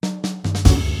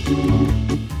Hello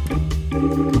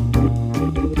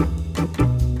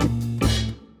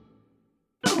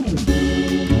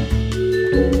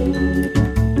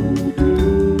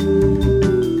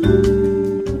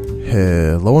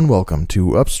and welcome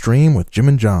to Upstream with Jim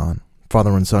and John,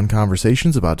 father and son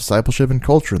conversations about discipleship and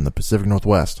culture in the Pacific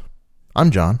Northwest.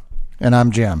 I'm John. And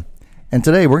I'm Jim. And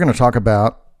today we're going to talk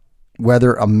about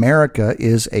whether America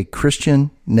is a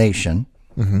Christian nation,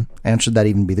 and should that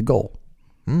even be the goal?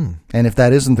 And if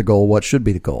that isn't the goal, what should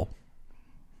be the goal?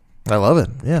 I love it.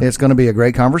 Yeah. It's going to be a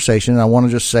great conversation. And I want to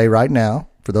just say right now,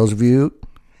 for those of you,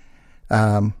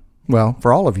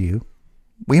 for all of you,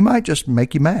 we might just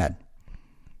make you mad.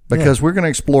 Because we're going to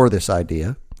explore this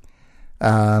idea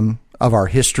of our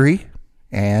history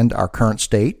and our current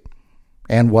state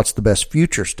and what's the best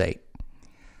future state.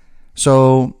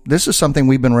 So this is something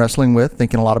we've been wrestling with,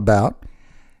 thinking a lot about.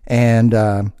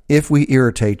 And if we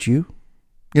irritate you,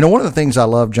 one of the things I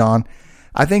love, John,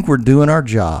 I think we're doing our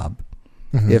job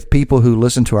if people who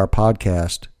listen to our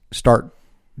podcast start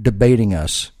debating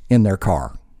us in their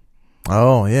car.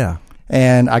 Oh, yeah.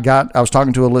 And I was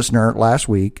talking to a listener last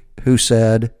week who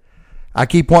said, I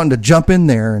keep wanting to jump in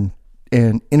there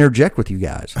and interject with you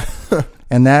guys.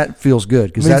 And that feels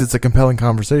good. It means it's a compelling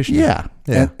conversation. Yeah.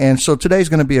 And so today's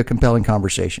going to be a compelling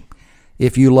conversation.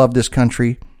 If you love this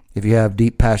country, if you have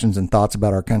deep passions and thoughts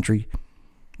about our country,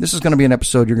 this is going to be an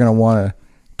episode you're going to want to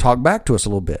talk back to us a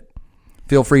little bit.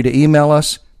 Feel free to email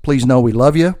us. Please know we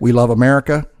love you. We love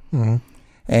America.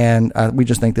 And we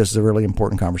just think this is a really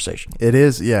important conversation. It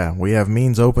is, yeah. We have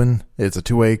means open. It's a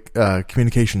two-way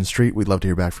communication street. We'd love to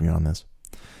hear back from you on this.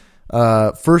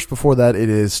 First, before that, it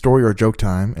is story or joke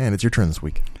time, and it's your turn this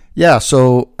week. Yeah,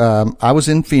 so I was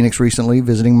in Phoenix recently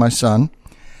visiting my son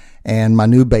and my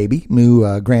new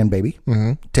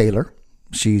grandbaby, Taylor.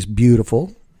 She's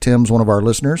beautiful. Tim's one of our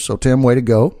listeners, so Tim, way to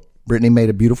go. Brittany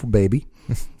made a beautiful baby.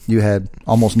 You had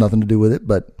almost nothing to do with it,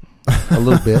 but a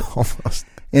little bit. Almost.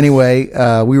 Anyway,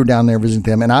 we were down there visiting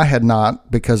them, and I had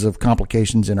not, because of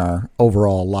complications in our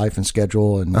overall life and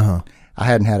schedule, and I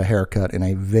hadn't had a haircut in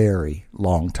a very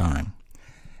long time,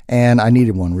 and I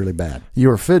needed one really bad. You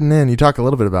were fitting in. You talk a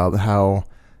little bit about how,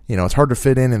 it's hard to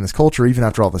fit in this culture even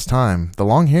after all this time. The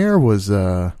long hair was,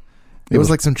 it was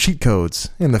like some cheat codes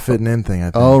in the fitting in thing,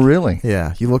 I think. Oh, really?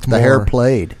 Yeah, you looked more. The hair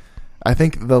played. I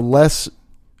think the less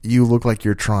you look like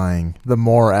you're trying, the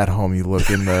more at home you look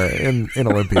in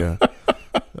Olympia.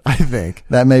 I think.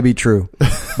 That may be true.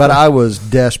 But I was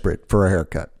desperate for a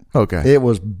haircut. Okay. It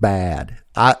was bad.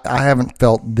 I haven't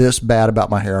felt this bad about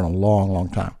my hair in a long, long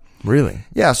time. Really?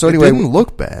 Yeah, so anyway. It didn't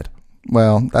look bad.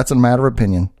 Well, that's a matter of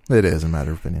opinion. It is a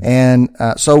matter of opinion. And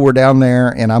so we're down there,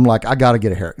 and I'm like, I got to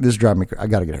get a haircut. This is driving me crazy. I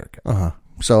got to get a haircut.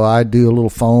 So I do a little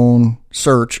phone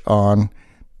search on,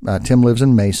 Tim lives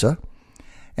in Mesa.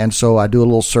 And so I do a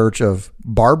little search of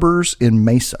barbers in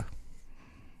Mesa.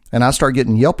 And I start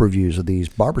getting Yelp reviews of these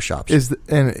barbershops.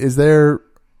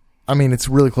 It's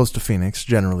really close to Phoenix,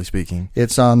 generally speaking.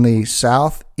 It's on the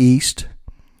southeast,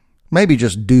 maybe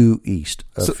just due east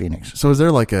of Phoenix. So is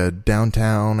there like a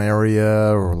downtown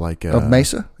area or like of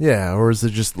Mesa? Yeah, or is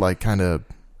it just like kind of...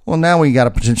 Well, now we got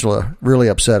a potential to really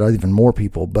upset even more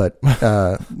people, but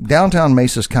downtown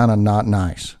Mesa's kind of not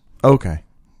nice. Okay.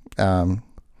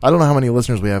 I don't know how many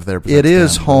listeners we have there. It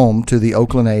is home to the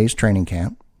Oakland A's training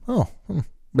camp. Oh,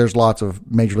 There's lots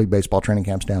of Major League Baseball training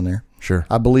camps down there. Sure.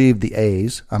 I believe the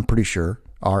A's, I'm pretty sure,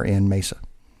 are in Mesa.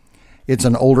 It's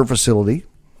an older facility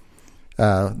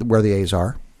where the A's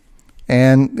are.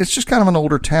 And it's just kind of an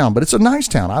older town, but it's a nice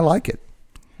town. I like it.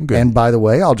 Good. And by the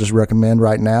way, I'll just recommend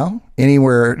right now,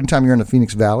 anytime you're in the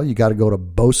Phoenix Valley, you got to go to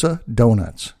Bosa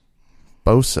Donuts.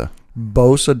 Bosa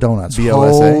Donuts.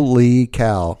 B-O-S-A? Holy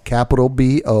cow. Capital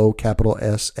B-O, capital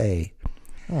S-A.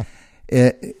 Oh.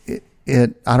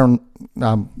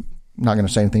 I'm not going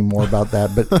to say anything more about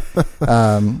that, but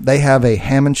they have a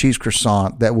ham and cheese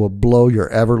croissant that will blow your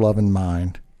ever-loving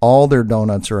mind. All their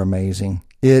donuts are amazing.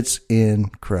 It's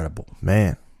incredible.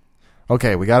 Man.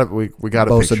 Okay, we got a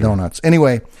Bosa picture. Donuts.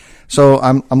 Anyway, so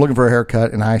I'm looking for a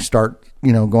haircut, and I start,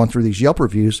 going through these Yelp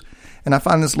reviews, and I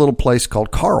find this little place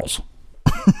called Carl's.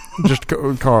 Just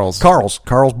Carl's.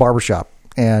 Carl's Barbershop.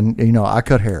 And, I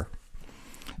cut hair.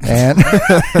 And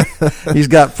he's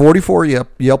got 44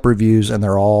 Yelp reviews, and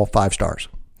they're all 5 stars.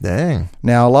 Dang.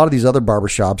 Now, a lot of these other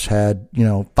barbershops had,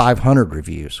 500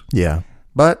 reviews. Yeah.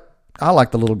 But I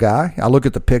like the little guy. I look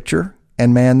at the picture,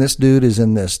 and man, this dude is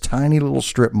in this tiny little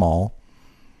strip mall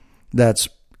that's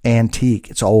antique.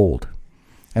 It's old.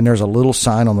 And there's a little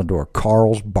sign on the door,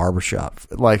 Carl's Barbershop.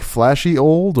 Like flashy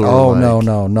old? Or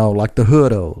no. Like the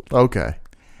hood old. Okay.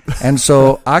 And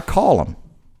so I call him,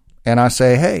 and I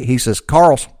say, hey, he says,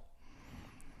 Carl's.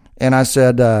 And And I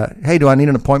said, hey, do I need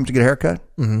an appointment to get a haircut?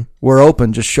 Mm-hmm. We're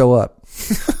open. Just show up.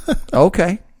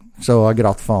 Okay. So I get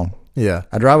off the phone. Yeah.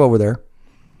 I drive over there,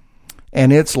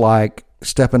 and it's like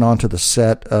stepping onto the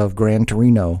set of Gran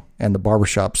Torino and the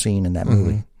barbershop scene in that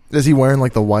movie. Is he wearing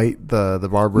like the white, the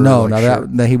barber? No, like,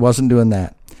 that he wasn't doing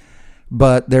that.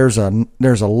 But there's a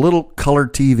little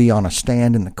colored TV on a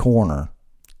stand in the corner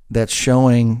that's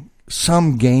showing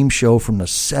some game show from the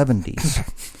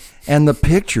 70s. And the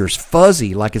picture's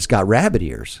fuzzy, like it's got rabbit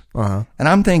ears. Uh-huh. And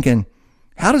I'm thinking,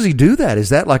 how does he do that? Is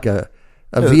that like a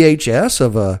VHS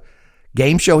of a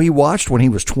game show he watched when he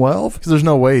was 12? Because there's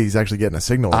no way he's actually getting a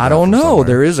signal. I don't know.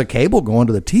 There is a cable going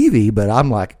to the TV, but I'm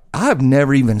like, I've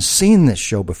never even seen this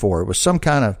show before. It was some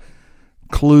kind of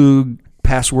clue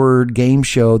password game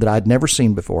show that I'd never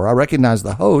seen before. I recognize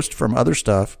the host from other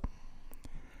stuff,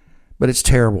 but it's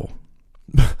terrible.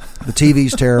 The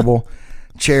TV's terrible.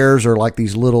 Chairs are like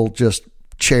these little just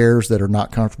chairs that are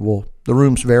not comfortable. The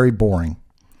room's very boring.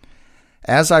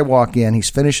 As I walk in, he's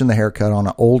finishing the haircut on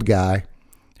an old guy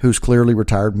who's clearly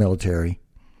retired military.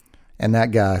 And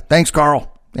that guy, thanks,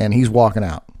 Carl. And he's walking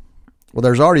out. Well,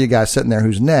 there's already a guy sitting there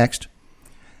who's next.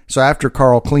 So after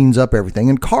Carl cleans up everything,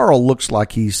 and Carl looks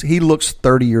like he looks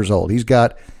 30 years old. He's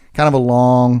got kind of a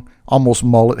long, almost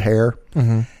mullet hair.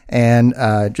 Mm-hmm.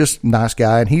 And just nice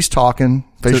guy. And he's talking.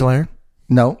 Facial hair?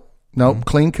 No.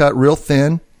 Clean cut, real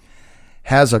thin.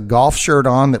 Has a golf shirt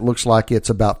on that looks like it's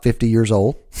about 50 years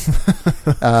old.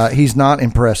 He's not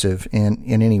impressive in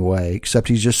any way, except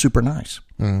he's just super nice.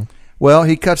 Mm. Well,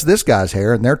 he cuts this guy's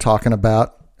hair, and they're talking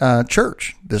about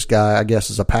church. This guy, I guess,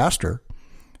 is a pastor,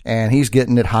 and he's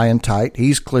getting it high and tight.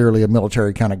 He's clearly a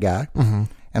military kind of guy. Mm-hmm.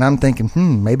 And I'm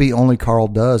thinking, maybe only Carl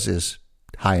does is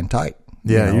high and tight.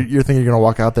 Yeah, you're thinking you're going to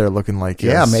walk out there looking like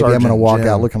maybe I'm going to walk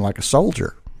out looking like a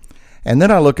soldier. And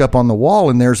then I look up on the wall,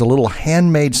 and there's a little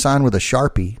handmade sign with a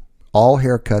Sharpie. All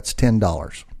haircuts,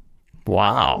 $10.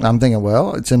 Wow. I'm thinking,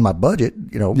 well, it's in my budget,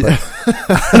 but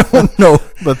I don't know.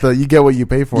 But you get what you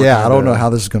pay for. Yeah, I don't know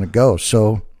how this is going to go.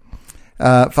 So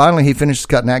finally, he finishes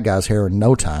cutting that guy's hair in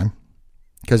no time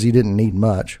because he didn't need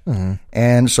much. Mm-hmm.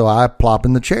 And so I plop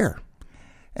in the chair,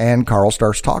 and Carl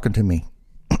starts talking to me.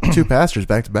 Two pastors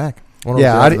back to back.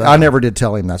 Yeah, I never did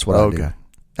tell him that's what I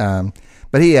do.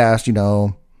 But he asked,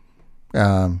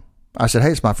 I said,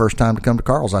 hey, it's my first time to come to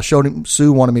Carl's. I showed him,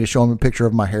 Sue wanted me to show him a picture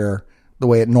of my hair the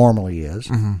way it normally is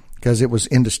because it was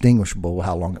indistinguishable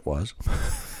how long it was.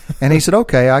 And he said,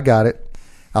 okay, I got it.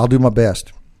 I'll do my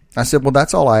best. I said, well,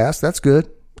 that's all I asked. That's good.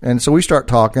 And so we start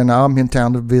talking. I'm in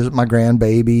town to visit my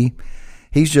grandbaby.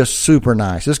 He's just super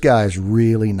nice. This guy is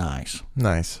really nice.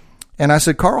 Nice. And I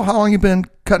said, Carl, how long you been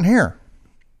cutting hair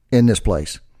in this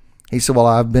place? He said, well,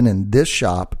 I've been in this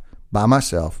shop by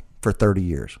myself for 30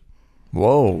 years.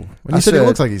 Whoa. When you said he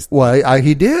looks like he's... Well,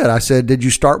 he did. I said, did you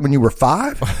start when you were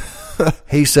 5?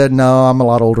 He said, no, I'm a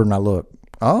lot older than I look.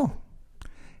 Oh.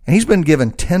 And he's been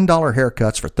given $10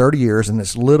 haircuts for 30 years in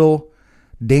this little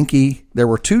dinky... There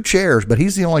were 2 chairs, but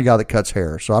he's the only guy that cuts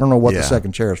hair, so I don't know what the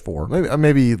second chair is for.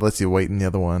 Maybe he lets you wait in the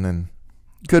other one, and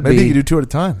could maybe be. you do 2 at a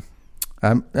time.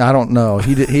 I don't know.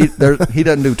 He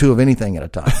doesn't do 2 of anything at a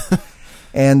time.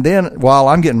 And then while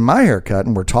I'm getting my hair cut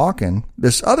and we're talking,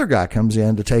 this other guy comes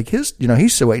in to take his,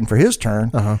 he's still waiting for his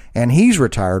turn, and he's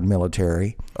retired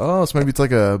military. Oh, so maybe it's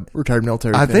like a retired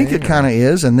military I thing, think it kind of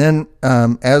is. And then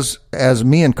as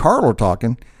me and Carl are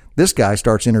talking, this guy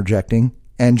starts interjecting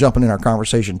and jumping in our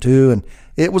conversation too. And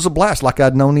it was a blast, like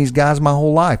I'd known these guys my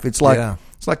whole life. It's like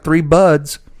 3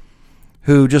 buds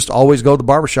who just always go to the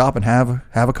barbershop and have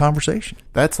a conversation.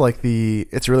 That's like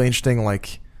it's really interesting,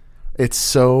 like... It's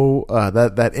so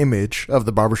that image of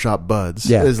the barbershop buds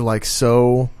is like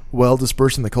so well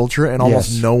dispersed in the culture, and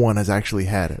almost no one has actually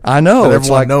had it. I know. But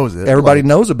everyone knows it. Everybody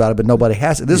knows about it, but nobody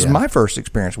has it. This is my first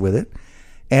experience with it,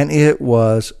 and it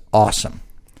was awesome.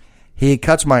 He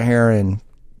cuts my hair in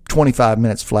 25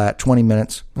 minutes flat, 20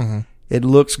 minutes. Mm-hmm. It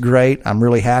looks great. I'm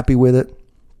really happy with it.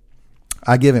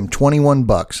 I give him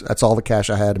 $21. That's all the cash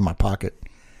I had in my pocket.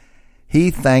 He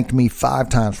thanked me 5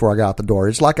 times before I got out the door.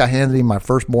 It's like I handed him my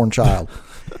firstborn child.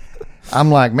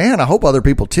 I'm like, man, I hope other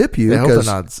people tip you. I hope they're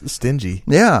not stingy.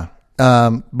 Yeah.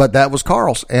 But that was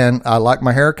Carl's, and I like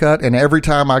my haircut. And every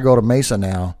time I go to Mesa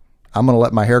now, I'm going to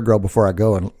let my hair grow before I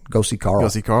go and go see Carl. Go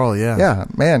see Carl, yeah. Yeah,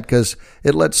 man, because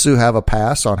it lets Sue have a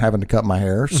pass on having to cut my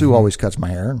hair. Sue always cuts my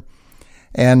hair.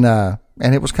 And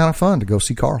it was kind of fun to go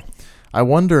see Carl. I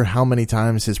wonder how many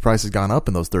times his price has gone up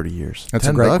in those 30 years. That's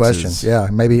a great question. Yeah,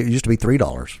 maybe it used to be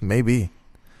 $3. Maybe.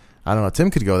 I don't know.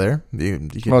 Tim could go there.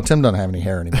 Well, Tim doesn't have any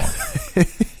hair anymore.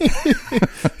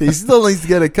 He still needs to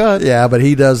get a cut. Yeah, but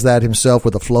he does that himself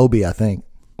with a Flowbee, I think.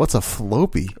 What's a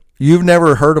Flowbee? You've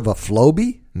never heard of a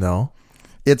Flowbee? No.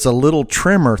 It's a little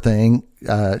trimmer thing,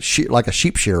 like a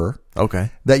sheep shearer.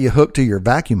 Okay. That you hook to your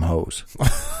vacuum hose.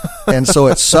 And so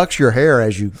it sucks your hair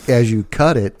as you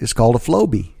cut it. It's called a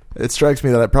Flowbee. It strikes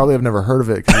me that I probably have never heard of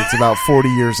it because it's about 40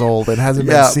 years old and hasn't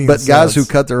been seen but since. Guys who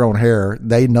cut their own hair,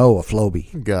 they know a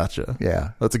Flowbee. Gotcha.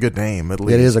 Yeah. That's a good name, at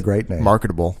least. It is a great name.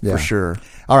 Marketable, for sure.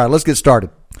 All right, let's get started.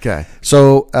 Okay.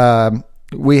 So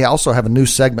we also have a new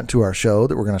segment to our show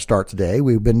that we're going to start today.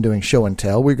 We've been doing show and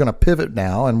tell. We're going to pivot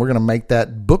now, and we're going to make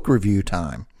that book review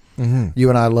time. Mm-hmm. You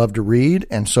and I love to read,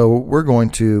 and so we're going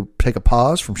to take a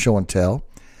pause from show and tell,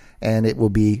 and it will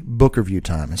be book review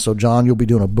time. And so, John, you'll be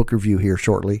doing a book review here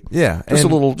shortly. Yeah, just a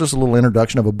little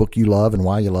introduction of a book you love and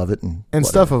why you love it, and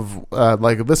stuff of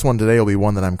like this one today will be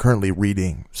one that I'm currently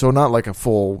reading. So not like a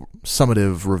full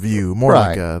summative review, more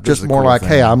like just more like,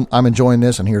 hey, I'm enjoying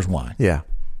this, and here's why. Yeah.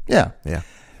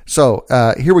 So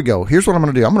here we go. Here's what I'm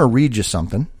going to do. I'm going to read you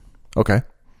something. Okay.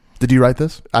 Did you write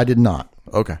this? I did not.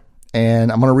 Okay.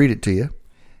 And I'm going to read it to you,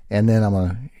 and then I'm going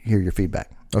to hear your feedback.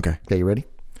 Okay. Okay, you ready?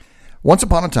 Once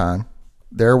upon a time,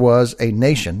 there was a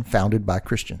nation founded by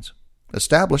Christians,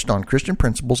 established on Christian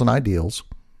principles and ideals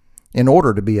in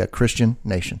order to be a Christian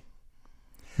nation.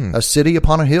 A city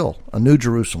upon a hill, a new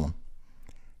Jerusalem.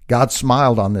 God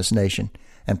smiled on this nation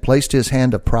and placed his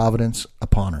hand of providence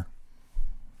upon her.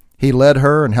 He led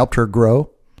her and helped her grow.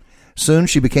 Soon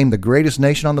she became the greatest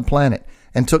nation on the planet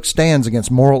and took stands against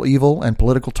moral evil and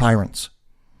political tyrants.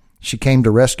 She came to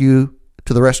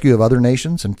the rescue of other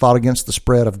nations and fought against the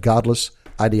spread of godless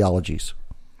ideologies.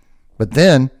 But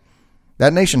then,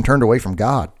 that nation turned away from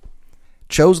God,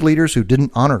 chose leaders who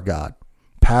didn't honor God,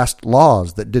 passed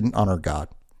laws that didn't honor God.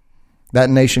 That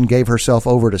nation gave herself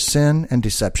over to sin and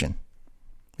deception.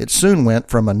 It soon went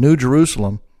from a new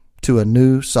Jerusalem to a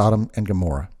new Sodom and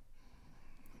Gomorrah.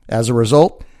 As a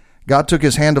result, God took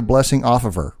his hand of blessing off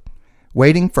of her,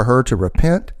 waiting for her to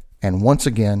repent and once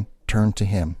again turn to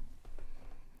him.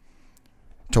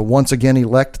 To once again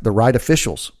elect the right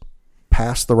officials,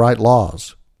 pass the right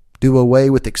laws, do away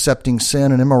with accepting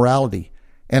sin and immorality,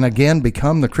 and again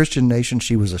become the Christian nation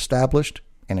she was established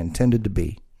and intended to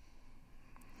be.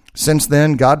 Since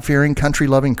then, God-fearing,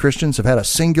 country-loving Christians have had a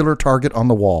singular target on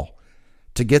the wall: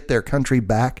 to get their country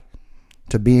back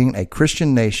to being a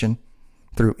Christian nation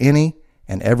through any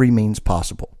and every means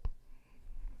possible.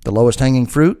 The lowest hanging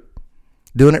fruit?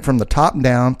 Doing it from the top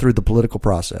down through the political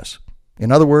process.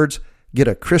 In other words, get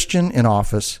a Christian in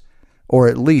office, or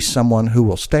at least someone who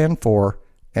will stand for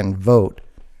and vote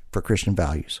for Christian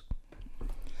values.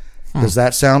 Does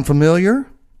that sound familiar?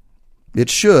 It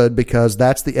should, because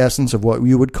that's the essence of what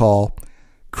you would call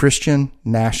Christian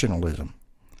nationalism.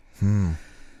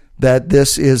 That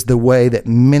this is the way that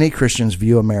many Christians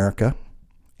view America,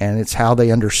 and it's how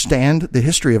they understand the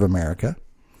history of America,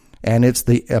 and it's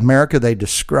the America they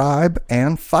describe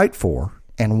and fight for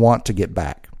and want to get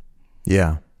back.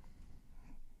 Yeah.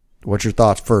 What's your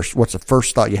thoughts first? What's the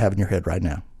first thought you have in your head right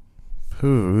now?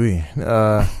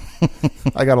 I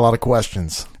got a lot of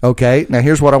questions. Okay, now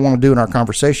here's what I want to do in our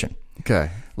conversation. Okay.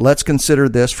 Let's consider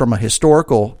this from a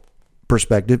historical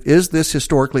perspective. Is this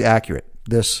historically accurate,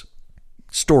 this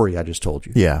story I just told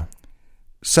you? Yeah.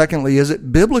 Secondly, is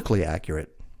it biblically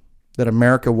accurate that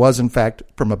America was, in fact,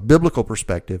 from a biblical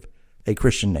perspective, a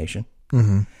Christian nation?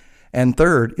 Mm-hmm. And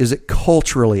third, is it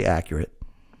culturally accurate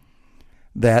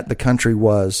that the country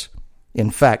was,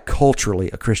 in fact, culturally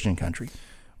a Christian country?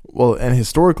 Well, and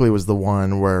historically was the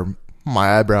one where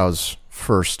my eyebrows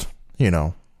first,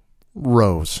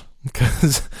 rose.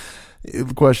 Because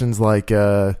questions like,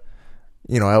 at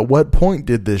what point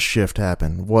did this shift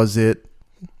happen? Was it,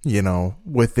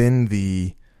 within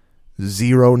the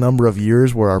zero number of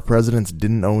years where our presidents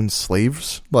didn't own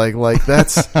slaves? Like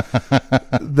that's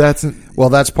well,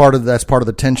 that's part of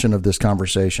the tension of this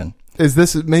conversation. Is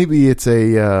this maybe it's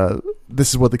this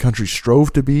is what the country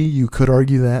strove to be? You could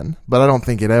argue that, but I don't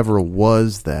think it ever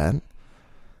was that.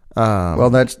 Well,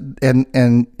 that's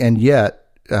and yet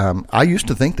I used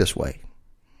to think this way.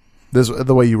 This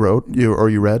the way you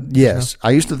read? Yes,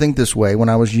 I used to think this way when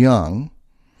I was young,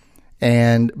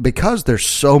 and because there's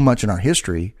so much in our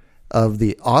history of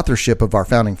the authorship of our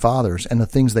founding fathers and the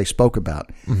things they spoke about.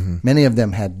 Mm-hmm. Many of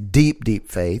them had deep, deep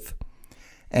faith,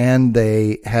 and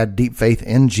they had deep faith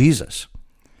in Jesus.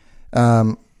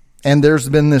 And there's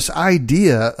been this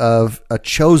idea of a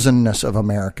chosenness of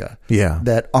America. Yeah.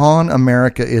 That on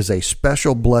America is a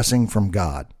special blessing from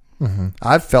God. Mm-hmm.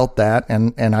 I've felt that,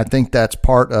 and I think that's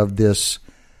part of this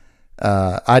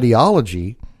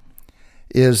ideology,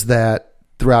 is that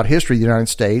throughout history, the United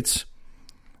States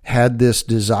had this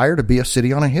desire to be a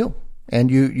city on a hill.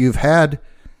 And you've had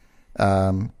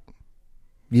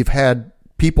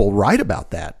people write about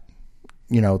that.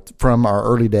 from our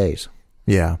early days.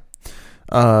 Yeah.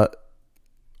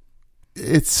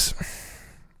 It's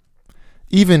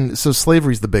even so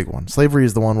slavery is the big one. Slavery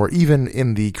is the one where even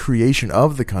in the creation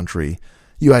of the country,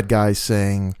 you had guys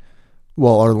saying,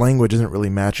 well, our language isn't really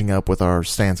matching up with our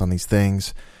stance on these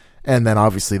things. And then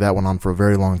obviously that went on for a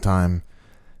very long time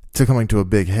to coming to a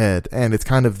big head. And it's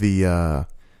kind of the,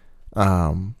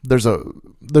 there's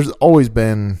always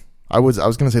been, I was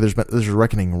going to say there's a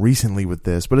reckoning recently with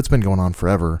this, but it's been going on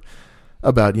forever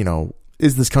about,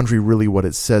 is this country really what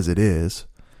it says it is?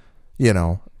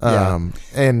 And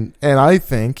I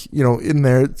think, in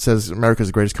there it says America is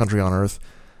the greatest country on earth.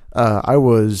 I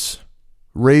was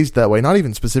raised that way, not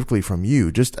even specifically from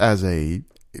you, just as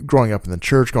growing up in the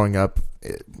church, growing up,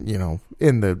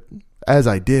 as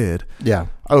I did. Yeah.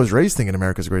 I was raised thinking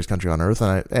America's the greatest country on earth.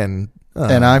 And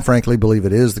I frankly believe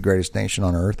it is the greatest nation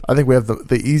on earth. I think we have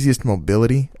the easiest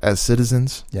mobility as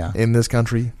citizens in this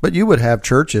country. But you would have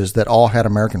churches that all had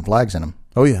American flags in them.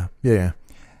 Oh, yeah. Yeah.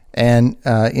 And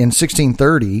in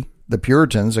 1630, the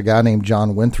Puritans, a guy named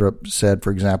John Winthrop, said,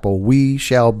 for example, "We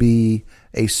shall be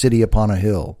a city upon a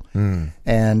hill."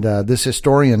 And this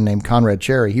historian named Conrad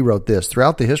Cherry, he wrote this: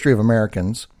 throughout their history,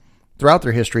 Americans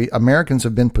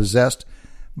have been possessed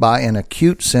by an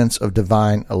acute sense of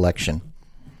divine election.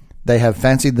 They have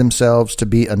fancied themselves to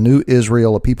be a new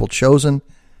Israel, a people chosen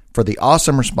for the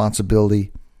awesome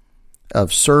responsibility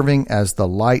of serving as the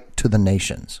light to the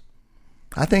nations.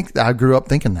 I think I grew up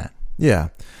thinking that. Yeah.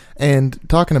 And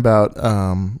talking about,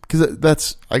 because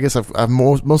that's, I guess I've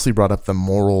mostly brought up the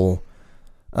moral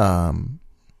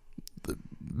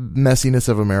messiness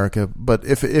of America. But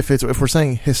if we're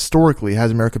saying historically,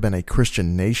 has America been a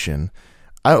Christian nation?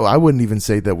 I wouldn't even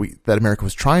say that America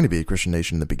was trying to be a Christian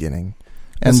nation in the beginning.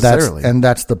 And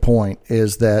that's the point,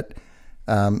 is that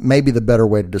maybe the better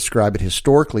way to describe it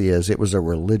historically is it was a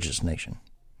religious nation.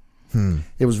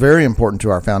 It was very important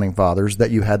to our founding fathers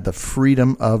that you had the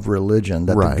freedom of religion,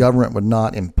 that the government would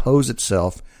not impose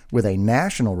itself with a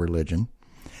national religion.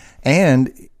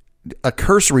 And a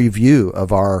cursory view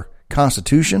of our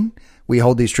Constitution, we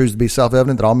hold these truths to be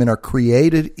self-evident, that all men are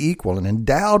created equal and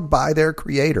endowed by their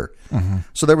Creator.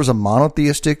 So there was a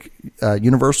monotheistic,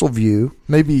 universal view.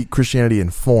 Maybe Christianity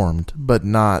informed, but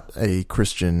not a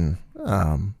Christian.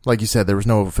 Like you said, there was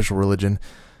no official religion,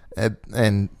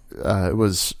 and it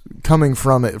was coming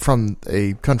from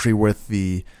a country with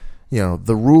the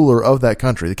ruler of that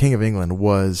country, the King of England,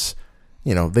 was,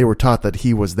 they were taught that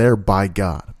he was there by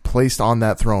God, placed on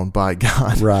that throne by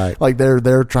God. Right. Like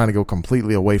they're trying to go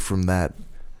completely away from that.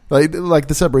 Like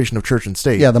the separation of church and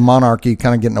state. Yeah, the monarchy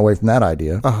kind of getting away from that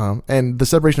idea. And the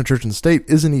separation of church and state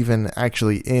isn't even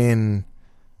actually in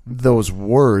those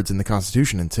words in the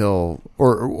Constitution until,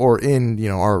 or in,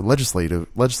 our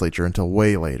legislature until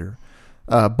way later.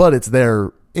 But it's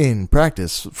there in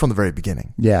practice from the very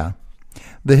beginning. Yeah.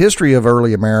 The history of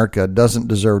early America doesn't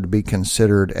deserve to be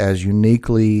considered as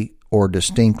uniquely or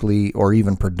distinctly or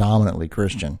even predominantly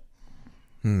Christian.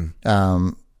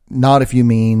 Not if you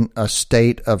mean a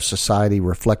state of society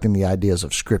reflecting the ideas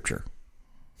of Scripture.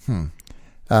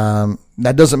 That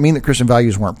doesn't mean that Christian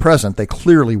values weren't present. They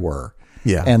clearly were.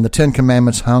 Yeah. And the Ten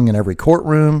Commandments hung in every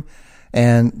courtroom.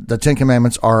 And the Ten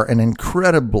Commandments are an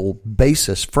incredible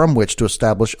basis from which to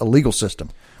establish a legal system.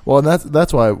 Well, and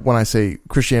that's why when I say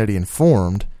Christianity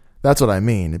informed, that's what I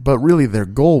mean. But really, their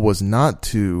goal was not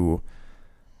to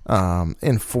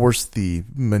enforce the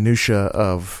minutia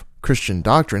of Christian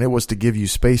doctrine. It was to give you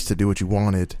space to do what you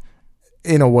wanted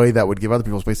in a way that would give other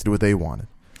people space to do what they wanted.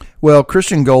 Well,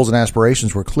 Christian goals and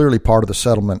aspirations were clearly part of the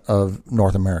settlement of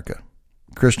North America.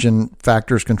 Christian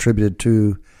factors contributed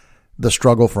to the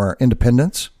struggle for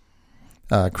independence.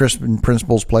 Christian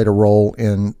principles played a role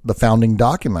in the founding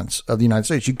documents of the United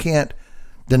States. You can't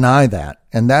deny that.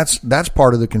 And that's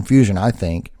part of the confusion, I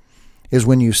think, is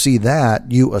when you see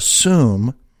that, you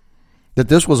assume that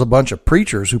this was a bunch of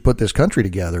preachers who put this country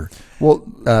together. Well,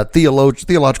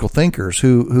 theological thinkers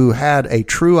who had a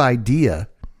true idea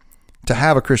to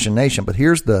have a Christian nation. But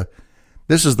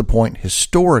this is the point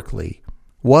historically.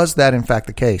 Was that in fact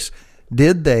the case?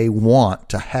 Did they want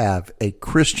to have a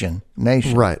Christian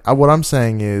nation? Right. What I'm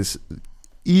saying is,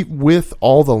 with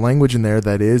all the language in there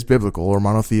that is biblical or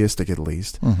monotheistic at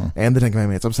least, and the Ten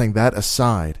Commandments, I'm saying that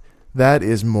aside, that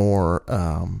is more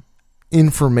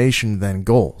information than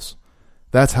goals.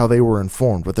 That's how they were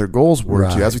informed. But their goals were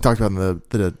to, as we talked about in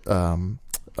the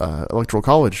electoral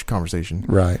college conversation,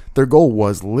 their goal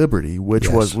was liberty, which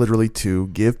was literally to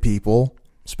give people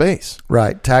space.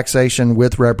 Right. Taxation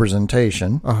with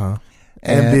representation.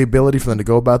 And the ability for them to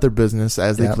go about their business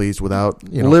as they pleased without,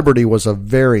 liberty was a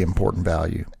very important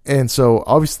value. And so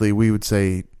obviously we would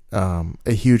say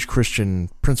a huge Christian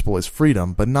principle is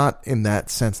freedom, but not in that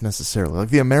sense necessarily. Like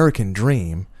the American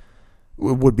dream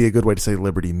would be a good way to say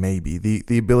liberty, maybe.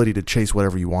 The ability to chase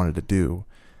whatever you wanted to do.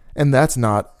 And that's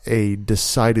not a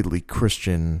decidedly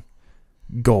Christian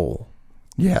goal.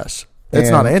 Yes. It's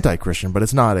not anti-Christian, but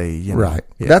it's not a, right.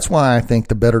 Yeah. That's why I think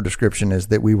the better description is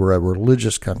that we were a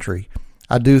religious country.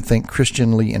 I do think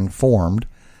Christianly informed,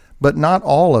 but not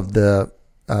all of the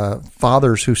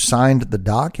fathers who signed the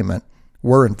document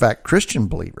were in fact Christian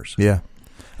believers. Yeah.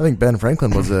 I think Ben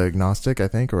Franklin was an agnostic, I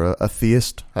think, or a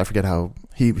theist. I forget how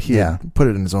he put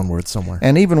it in his own words somewhere.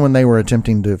 And even when they were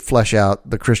attempting to flesh out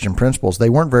the Christian principles, they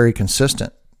weren't very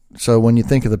consistent. So when you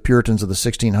think of the Puritans of the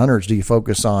 1600s, do you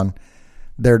focus on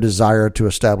their desire to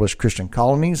establish Christian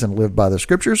colonies and live by the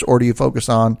scriptures, or do you focus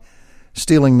on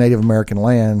stealing Native American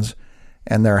lands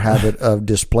and their habit of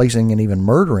displacing and even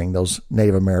murdering those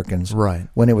Native Americans right.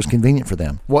 when it was convenient for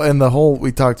them? Well, and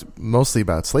we talked mostly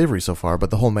about slavery so far, but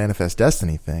the whole manifest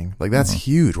destiny thing, like that's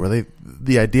huge, where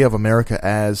the idea of America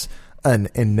as an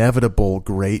inevitable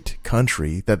great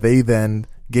country that they then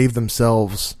gave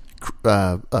themselves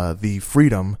the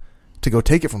freedom to go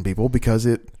take it from people because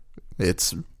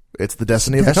it's the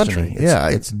destiny of the country.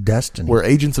 It's destiny. We're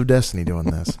agents of destiny doing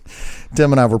this.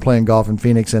 Tim and I were playing golf in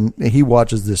Phoenix, and he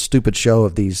watches this stupid show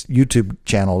of these YouTube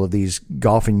channel of these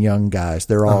golfing young guys.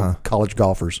 They're all college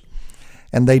golfers,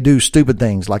 and they do stupid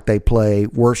things like they play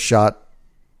worst shot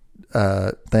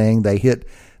thing.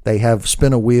 They have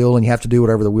spin a wheel, and you have to do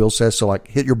whatever the wheel says. So like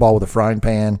hit your ball with a frying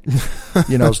pan,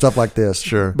 stuff like this.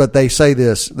 Sure. But they'll say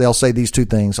these two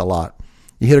things a lot.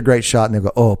 You hit a great shot, and they'll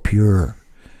go, "Oh, pure."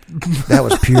 That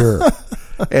was pure.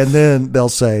 And then they'll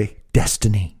say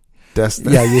destiny.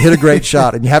 Destiny. Yeah, you hit a great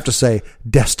shot and you have to say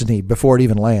destiny before it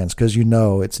even lands because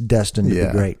it's destined to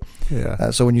be great.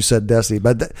 Yeah. So when you said destiny,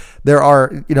 but there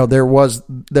was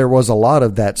a lot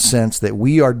of that sense that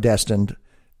we are destined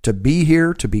to be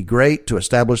here, to be great, to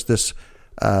establish this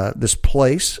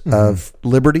place of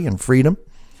liberty and freedom,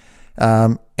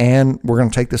 and we're going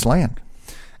to take this land.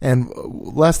 And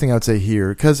last thing I would say here,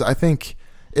 because I think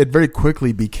it very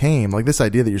quickly became like this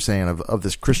idea that you're saying of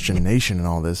this Christian nation and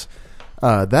all this,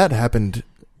 that happened.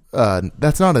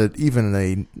 That's not even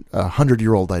a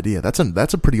 100-year-old idea. That's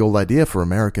a pretty old idea for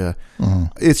America.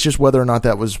 It's just whether or not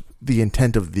that was the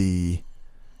intent of the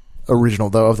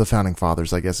original, of the founding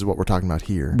fathers, I guess, is what we're talking about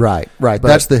here. Right. But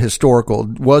that's the historical.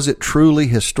 Was it truly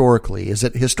historically? Is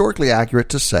it historically accurate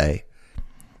to say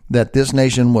that this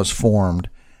nation was formed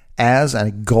as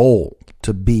a goal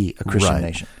to be a Christian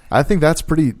nation? I think that's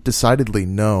pretty decidedly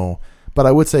no. But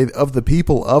I would say of the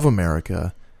people of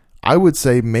America, I would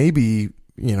say maybe,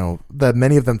 that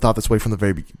many of them thought this way from the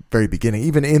very, very beginning,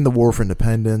 even in the War for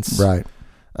Independence. Right.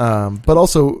 But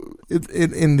also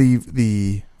in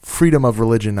the freedom of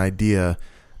religion idea,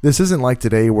 this isn't like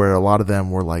today where a lot of them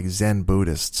were like Zen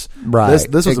Buddhists. Right. This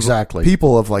was exactly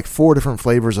people of like 4 different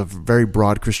flavors of very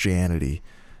broad Christianity.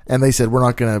 And they said we're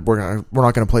not gonna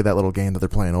play that little game that they're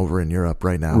playing over in Europe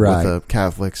right now with the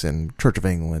Catholics and Church of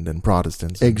England and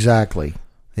Protestants. Exactly.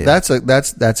 Yeah.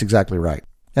 That's exactly right.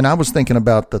 And I was thinking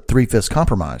about the 3/5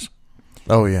 compromise.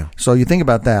 Oh yeah. So you think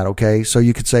about that, okay? So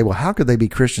you could say, well, how could they be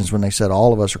Christians when they said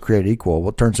all of us are created equal? Well,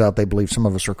 it turns out they believe some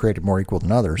of us are created more equal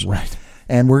than others. Right.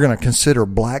 And we're going to consider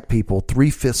black people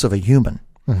 3/5 of a human.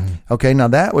 Mm-hmm. Okay. Now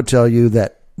that would tell you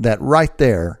that right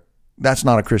there, that's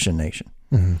not a Christian nation.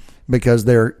 Mm-hmm. Because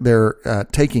they're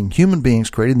taking human beings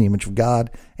created in the image of God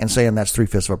and saying that's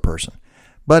 3/5 of a person.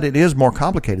 But it is more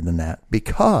complicated than that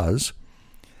because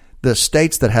the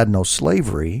states that had no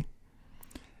slavery,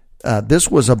 this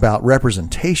was about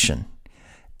representation.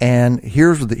 And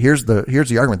here's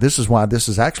the argument. This is why this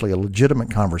is actually a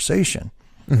legitimate conversation,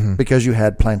 because you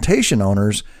had plantation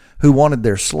owners who wanted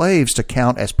their slaves to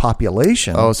count as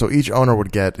population. Oh, so each owner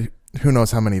would get who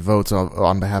knows how many votes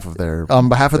on behalf of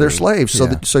their slaves. So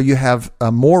so you have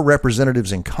more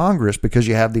representatives in Congress because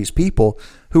you have these people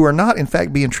who are not in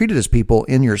fact being treated as people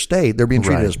in your state. They're being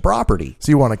treated as property. So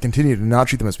you want to continue to not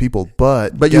treat them as people,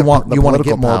 but you want to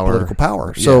get more political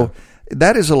power. So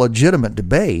that is a legitimate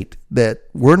debate that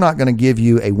we're not going to give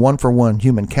you a 1-for-1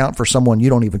 human count for someone you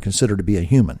don't even consider to be a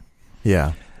human.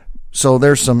 Yeah. So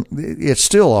it's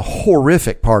still a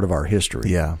horrific part of our history.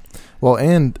 Yeah. Well,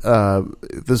 and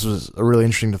this was a really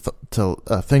interesting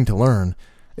thing to learn,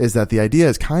 is that the idea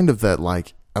is kind of that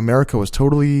like America was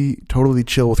totally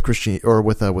chill with Christianity or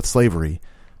with slavery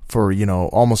for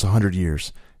almost 100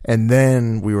 years, and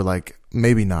then we were like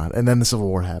maybe not, and then the Civil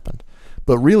War happened.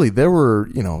 But really, there were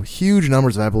huge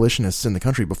numbers of abolitionists in the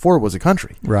country before it was a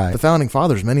country. Right. The founding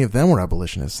fathers, many of them were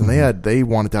abolitionists, and they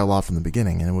wanted to outlaw from the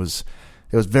beginning, and it was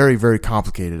very, very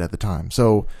complicated at the time.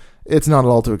 So it's not at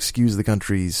all to excuse the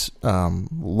country's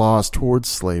laws towards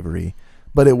slavery,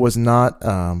 but it was not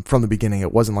from the beginning.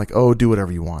 It wasn't like, oh, do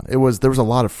whatever you want. There was a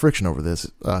lot of friction over this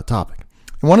topic.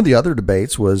 And one of the other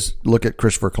debates was, look at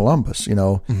Christopher Columbus.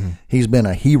 He's been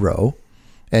a hero,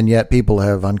 and yet people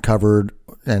have uncovered,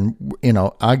 and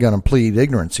I'm going to plead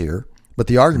ignorance here, but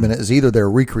the argument is either they're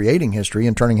recreating history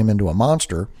and turning him into a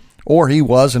monster, or he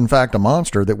was in fact a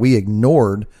monster that we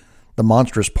ignored the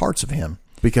monstrous parts of him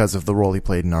because of the role he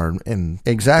played in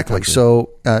exactly.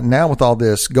 So now with all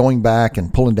this going back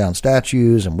and pulling down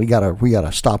statues, and we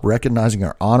gotta stop recognizing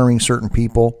or honoring certain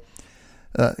people.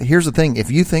 Here's the thing: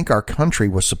 if you think our country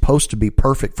was supposed to be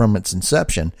perfect from its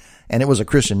inception and it was a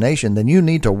Christian nation, then you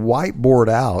need to whiteboard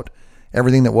out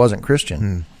everything that wasn't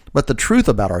Christian. But the truth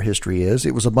about our history is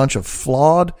it was a bunch of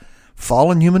flawed,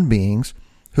 fallen human beings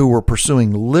who were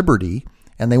pursuing liberty,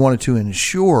 and they wanted to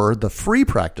ensure the free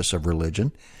practice of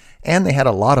religion. And they had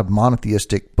a lot of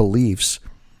monotheistic beliefs,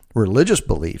 religious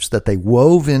beliefs, that they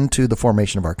wove into the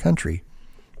formation of our country.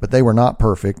 But they were not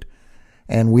perfect,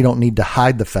 and we don't need to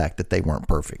hide the fact that they weren't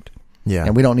perfect. Yeah.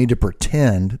 And we don't need to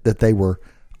pretend that they were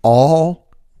all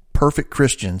perfect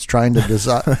Christians trying to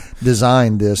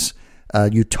design this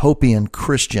utopian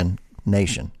Christian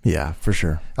nation. Yeah, for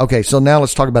sure. Okay, so now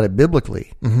let's talk about it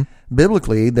biblically.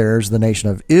 Biblically, there's the nation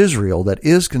of Israel that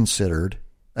is considered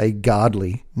a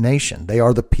godly nation. They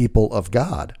are the people of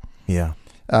God. Yeah.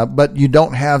 But you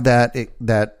don't have that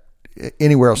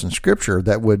anywhere else in Scripture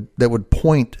that would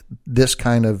point this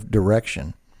kind of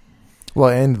direction. Well,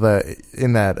 and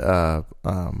the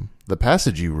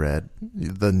passage you read,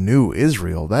 the new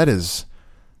Israel, that is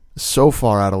so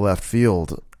far out of left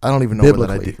field. I don't even know where that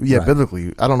idea. Yeah, right.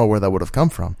 Biblically, I don't know where that would have come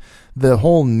from. The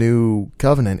whole new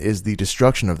covenant is the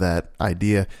destruction of that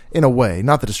idea in a way,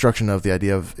 not the destruction of the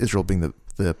idea of Israel being the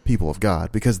people of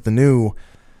God, because the new.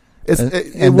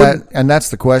 And that's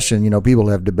the question. People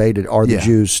have debated: are the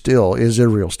Jews still? Is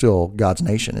Israel still God's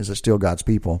nation? Is it still God's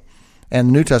people? And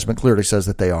the New Testament clearly says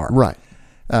that they are. Right.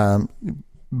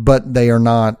 But they are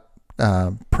not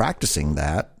practicing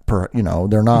that. They're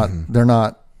not. Mm-hmm. They're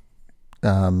not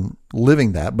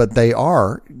living that. But they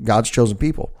are God's chosen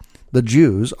people. The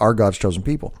Jews are God's chosen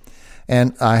people.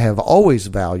 And I have always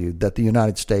valued that the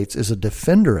United States is a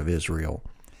defender of Israel,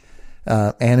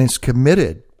 and is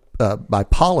committed by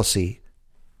policy,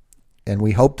 and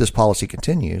we hope this policy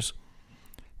continues,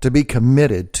 to be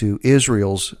committed to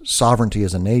Israel's sovereignty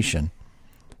as a nation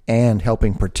and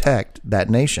helping protect that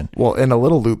nation. Well, and a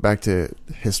little loop back to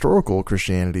historical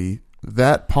Christianity,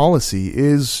 that policy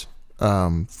is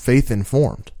faith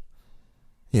informed.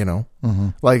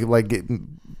 Like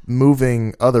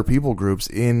moving other people groups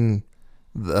in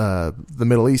the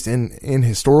Middle East in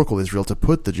historical Israel to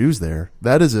put the Jews there.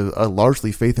 That is a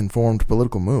largely faith informed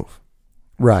political move.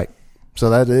 Right. So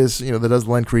that is, that does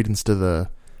lend credence to the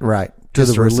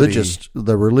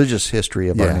the religious history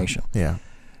of our nation. Yeah.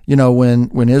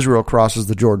 When Israel crosses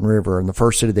the Jordan River, and the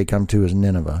first city they come to is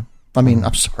Nineveh.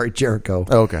 Jericho.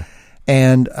 Oh, okay.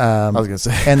 And I was going to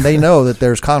say, and they know that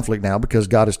there's conflict now because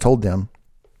God has told them,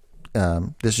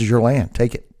 "This is your land,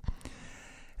 take it."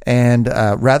 And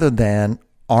rather than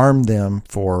arm them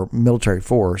for military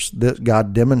force,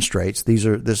 God demonstrates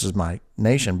this is my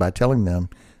nation by telling them,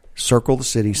 circle the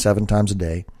city 7 times a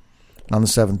day. On the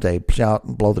 7th day, shout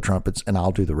and blow the trumpets, and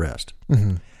I'll do the rest.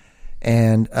 Mm-hmm.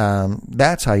 And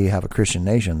that's how you have a Christian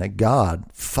nation, that God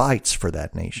fights for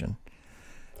that nation.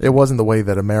 It wasn't the way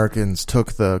that Americans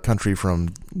took the country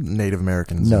from Native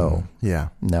Americans. No.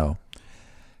 No.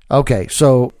 Okay,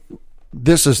 so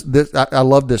this. I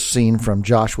love this scene from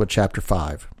Joshua chapter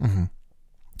 5. Mm-hmm.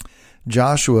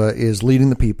 Joshua is leading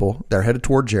the people. They're headed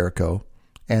toward Jericho,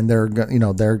 and they're going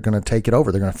to take it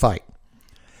over. They're going to fight.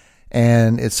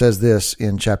 And it says this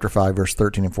in chapter 5, verse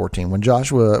 13 and 14. When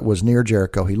Joshua was near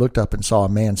Jericho, he looked up and saw a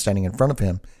man standing in front of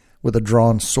him with a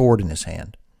drawn sword in his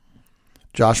hand.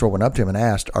 Joshua went up to him and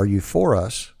asked, "Are you for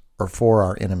us or for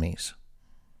our enemies?"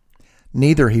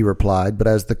 "Neither," he replied, "but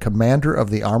as the commander of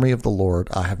the army of the Lord,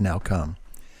 I have now come."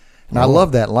 And I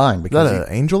love that line. Because is that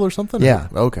an angel or something? Yeah.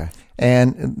 Okay.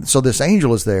 And so this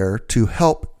angel is there to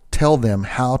help tell them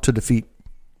how to defeat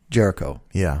Jericho.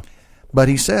 Yeah. But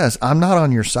he says, "I'm not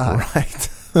on your side. Right.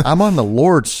 I'm on the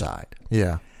Lord's side."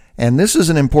 Yeah. And this is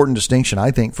an important distinction,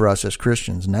 I think, for us as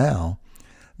Christians now,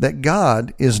 that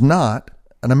God is not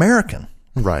an American.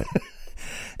 Right.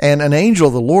 And an angel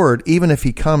of the Lord, even if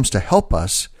he comes to help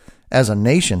us as a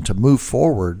nation to move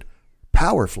forward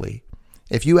powerfully,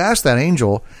 if you ask that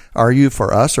angel, "Are you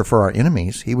for us or for our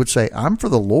enemies?" he would say, "I'm for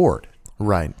the Lord."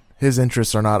 Right. His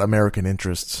interests are not American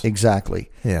interests. Exactly.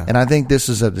 Yeah. And I think this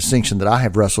is a distinction that I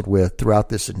have wrestled with throughout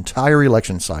this entire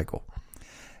election cycle.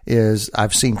 is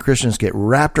I've seen Christians get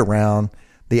wrapped around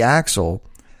the axle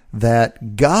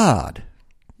that God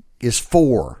is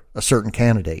for a certain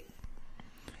candidate.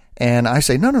 And I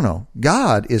say, no.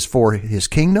 God is for his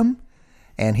kingdom,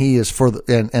 and he is for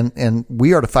and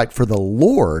we are to fight for the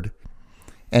Lord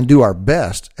and do our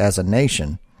best as a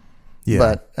nation.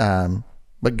 Yeah.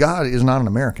 But God is not an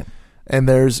American. And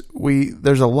there's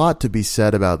a lot to be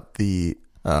said about the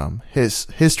his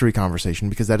history conversation,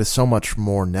 because that is so much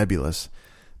more nebulous.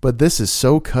 But this is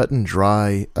so cut and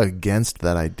dry against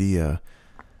that idea.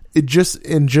 In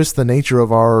just the nature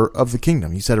of the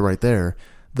kingdom. You said it right there.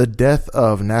 The death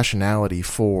of nationality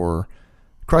for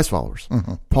Christ followers.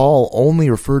 Mm-hmm. Paul only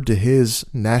referred to his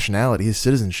nationality, his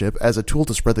citizenship, as a tool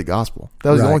to spread the gospel.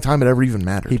 That was the only time it ever even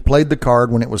mattered. He played the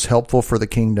card when it was helpful for the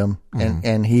kingdom,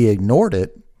 and he ignored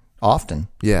it often.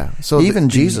 Yeah. So even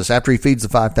Jesus, after he feeds the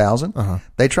 5,000,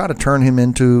 they try to turn him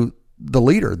into the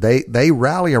leader. They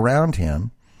rally around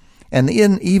him, and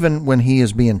even when he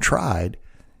is being tried,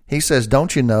 he says,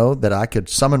 "Don't you know that I could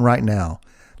summon right now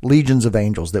legions of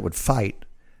angels that would fight?"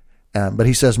 But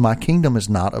he says, "My kingdom is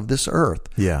not of this earth.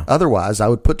 Yeah. Otherwise, I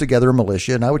would put together a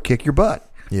militia and I would kick your butt."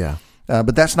 Yeah.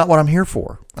 But that's not what I'm here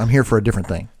for. I'm here for a different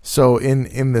thing. So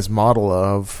in this model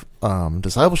of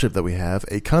discipleship that we have,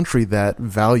 a country that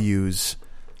values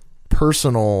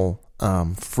personal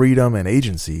freedom and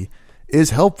agency is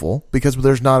helpful, because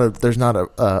there's not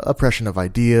a oppression of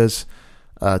ideas,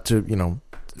 to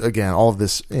again, all of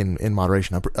this in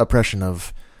moderation, oppression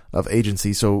of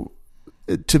agency. So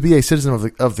to be a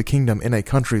citizen of the kingdom in a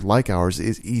country like ours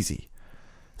is easy.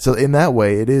 So in that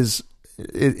way, it is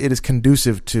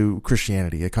conducive to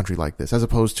Christianity, a country like this, as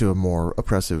opposed to a more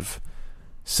oppressive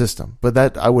system. But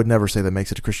that, I would never say that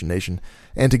makes it a Christian nation.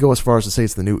 And to go as far as to say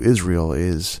it's the new Israel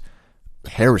is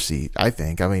heresy, I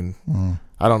think. I mean,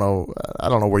 I don't know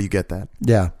where you get that.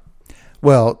 Yeah.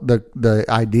 Well, the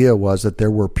idea was that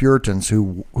there were Puritans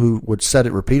who would set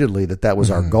it repeatedly that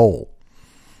was our goal.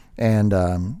 And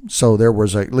so there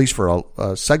was, at least for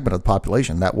a segment of the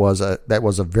population, that was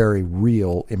a very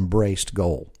real, embraced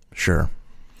goal. Sure.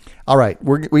 All right,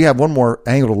 we have one more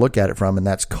angle to look at it from, and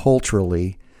that's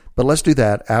culturally. But let's do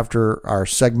that after our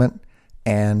segment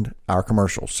and our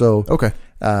commercial. So, okay,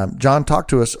 John, talk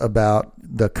to us about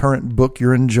the current book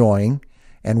you're enjoying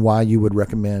and why you would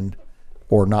recommend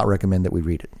or not recommend that we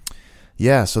read it.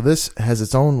 Yeah, so this has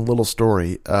its own little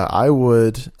story.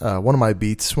 One of my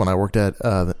beats when I worked at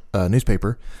a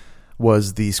newspaper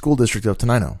was the school district of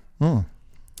Tenino.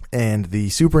 And the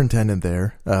superintendent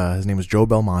there, his name was Joe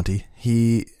Belmonte.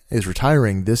 He is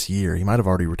retiring this year. He might have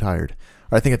already retired,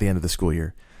 I think at the end of the school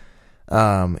year.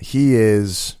 He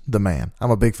is the man.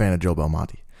 I'm a big fan of Joe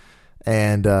Belmonte.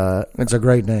 And it's a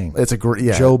great name. It's a great,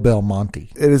 yeah. Joe Belmonte.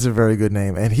 It is a very good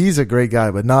name, and he's a great guy.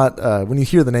 But not when you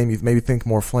hear the name, you maybe think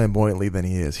more flamboyantly than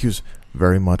he is. He was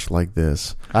very much like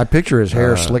this. I picture his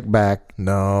hair slicked back,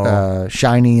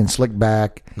 shiny and slicked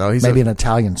back. No, he's maybe an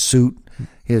Italian suit.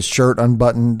 His shirt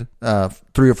unbuttoned,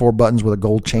 3 or 4 buttons with a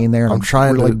gold chain there. And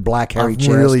black hairy chest.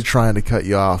 I'm really trying to cut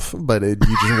you off, but you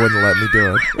just wouldn't let me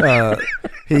do it.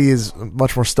 He is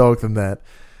much more stoic than that.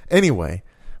 Anyway.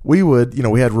 We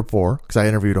had rapport because I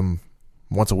interviewed him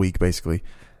once a week, basically.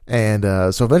 And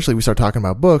so eventually we started talking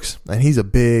about books, and he's a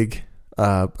big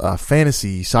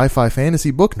sci-fi fantasy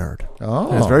book nerd. Oh.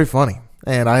 And it's very funny.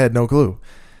 And I had no clue.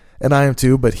 And I am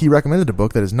too, but he recommended a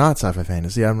book that is not sci-fi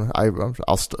fantasy.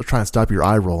 I'll try and stop your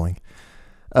eye rolling.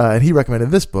 And he recommended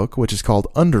this book, which is called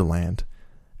Underland.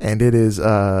 And it is,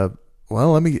 I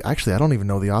don't even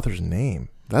know the author's name.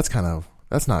 That's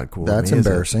not cool. That's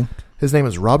embarrassing. His name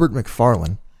is Robert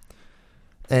McFarlane.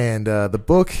 And the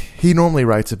book, he normally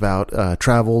writes about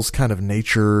travels, kind of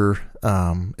nature.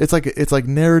 It's like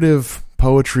narrative,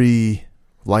 poetry,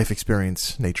 life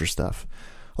experience, nature stuff.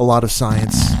 A lot of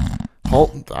science.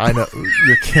 I know,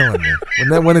 you're killing me.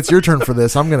 When it's your turn for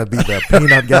this, I'm going to be the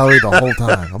peanut gallery the whole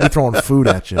time. I'll be throwing food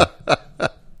at you.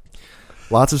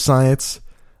 Lots of science,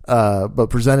 but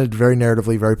presented very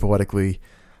narratively, very poetically.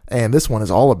 And this one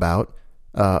is all about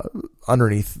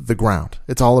underneath the ground.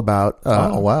 It's all about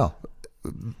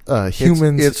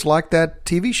humans. It's like that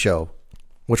TV show.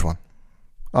 Which one?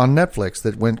 On Netflix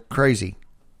that went crazy.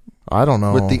 I don't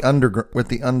know. With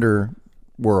the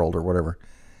underworld or whatever.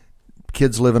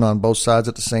 Kids living on both sides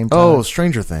at the same time. Oh,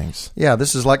 Stranger Things. Yeah,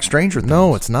 this is like Stranger Things.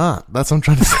 No, it's not. That's what I'm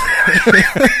trying to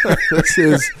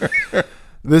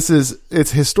say.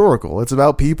 It's historical. It's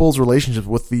about people's relationships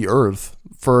with the earth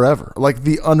forever, like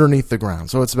the underneath the ground.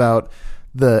 So it's about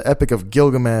the Epic of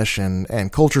Gilgamesh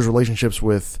and culture's relationships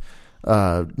with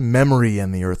memory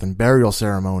and the earth and burial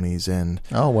ceremonies. And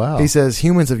oh, wow. He says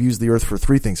humans have used the earth for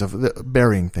 3 things, of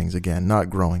burying things again, not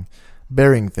growing,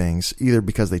 burying things either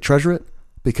because they treasure it,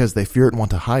 because they fear it and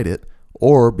want to hide it,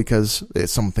 or because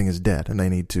something is dead and they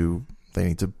need to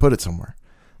put it somewhere.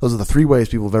 Those are the three ways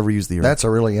people have ever used the earth. That's a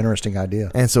really interesting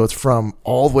idea. And so it's from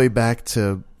all the way back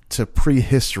to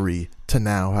prehistory to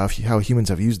now, how humans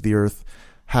have used the earth,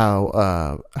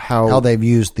 how they've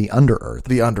used the under earth.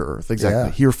 The under earth, exactly.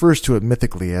 Yeah. He refers to it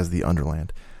mythically as the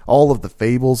underland. All of the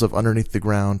fables of underneath the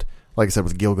ground, like I said,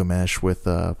 with Gilgamesh, with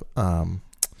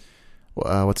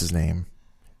what's his name?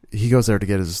 He goes there to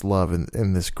get his love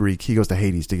in this Greek. He goes to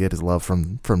Hades to get his love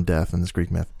from death in this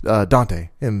Greek myth. Dante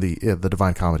in the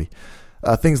Divine Comedy.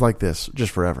 Things like this,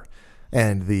 just forever.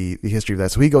 And the history of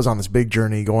that. So he goes on this big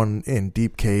journey, going in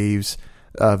deep caves,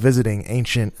 visiting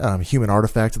ancient human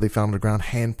artifacts that they found on the ground,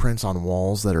 handprints on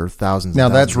walls that are thousands. Now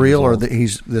and thousands that's real, or old.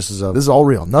 this is all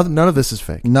real. None of this is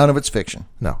fake. None of it's fiction.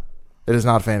 No, it is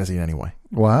not fantasy in any way.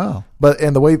 Wow.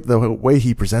 And the way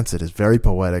he presents it is very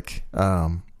poetic.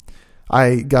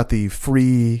 I got the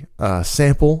free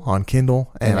sample on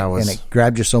Kindle, and it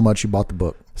grabbed you so much you bought the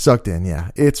book. Sucked in.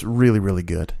 Yeah, it's really, really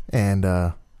good,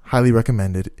 and highly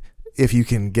recommended. If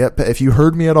you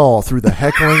heard me at all through the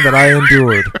heckling that I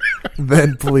endured,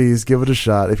 then please give it a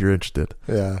shot if you're interested.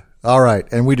 Yeah. All right.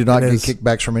 And we do not get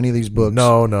kickbacks from any of these books.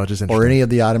 No, just interesting. Or any of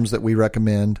the items that we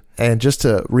recommend. And just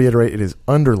to reiterate, it is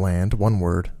Underland, one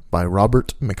word, by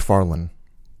Robert McFarlane.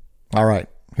 All right.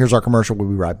 Here's our commercial. We'll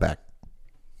be right back.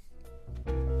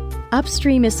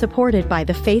 Upstream is supported by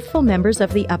the faithful members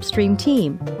of the Upstream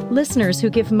team, listeners who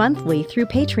give monthly through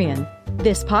Patreon.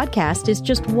 This podcast is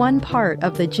just one part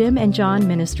of the Jim and John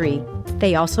ministry.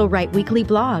 They also write weekly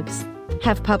blogs,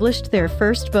 have published their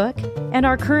first book, and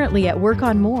are currently at work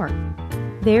on more.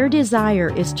 Their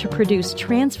desire is to produce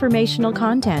transformational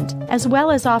content, as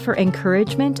well as offer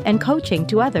encouragement and coaching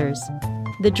to others.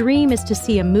 The dream is to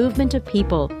see a movement of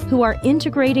people who are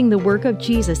integrating the work of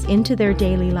Jesus into their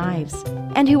daily lives,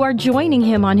 and who are joining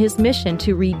him on his mission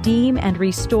to redeem and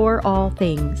restore all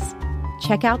things.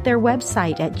 Check out their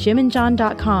website at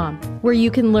jimandjohn.com, where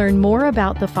you can learn more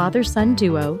about the father-son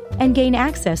duo and gain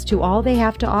access to all they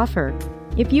have to offer.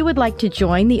 If you would like to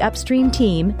join the Upstream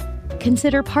team,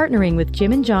 consider partnering with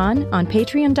Jim and John on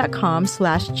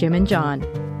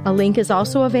patreon.com/jimandjohn. A link is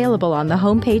also available on the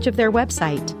homepage of their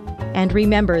website. And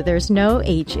remember, there's no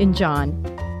H in John.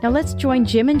 Now let's join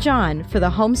Jim and John for the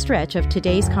home stretch of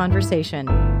today's conversation.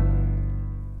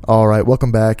 All right,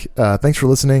 welcome back. Thanks for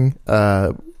listening.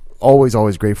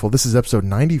 Always grateful. This is episode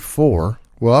 94.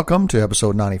 Welcome to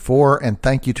episode 94, and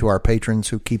thank you to our patrons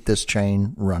who keep this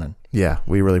chain running. Yeah,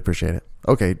 we really appreciate it.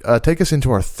 Okay, take us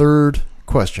into our third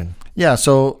question. Yeah,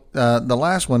 so the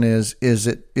last one is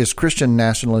Christian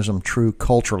nationalism true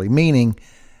culturally? Meaning,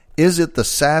 is it the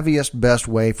savviest, best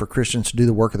way for Christians to do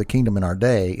the work of the kingdom in our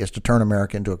day is to turn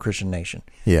America into a Christian nation?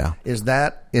 Yeah. Is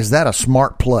that a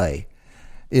smart play?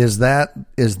 Is that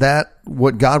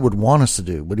what God would want us to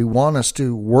do? Would he want us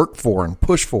to work for and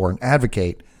push for and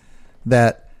advocate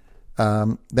that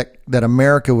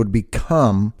America would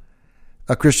become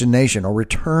a Christian nation or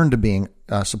return to being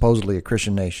supposedly a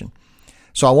Christian nation?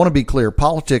 So I want to be clear.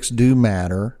 Politics do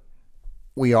matter.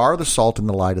 We are the salt and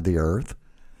the light of the earth.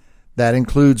 That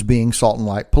includes being salt and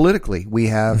light politically. We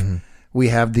have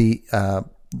the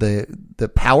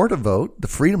power to vote, the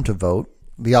freedom to vote,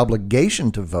 the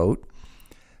obligation to vote.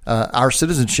 Our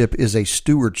citizenship is a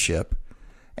stewardship,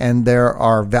 and there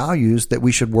are values that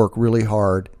we should work really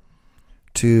hard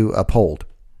to uphold.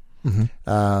 Who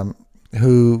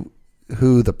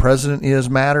the president is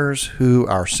matters, who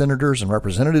our senators and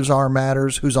representatives are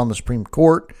matters, who's on the Supreme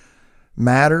Court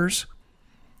matters.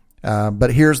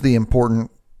 But here's the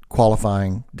important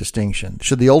qualifying distinction.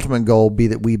 Should the ultimate goal be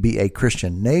that we be a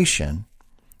Christian nation,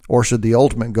 or should the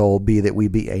ultimate goal be that we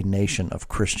be a nation of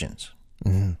Christians?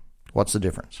 Mm-hmm. What's the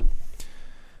difference?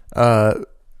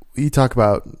 You talk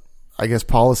about, I guess,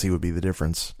 policy would be the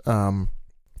difference.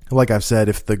 Like I've said,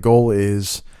 if the goal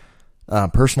is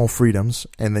personal freedoms,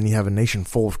 and then you have a nation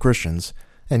full of Christians,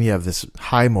 and you have this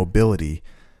high mobility,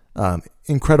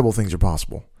 incredible things are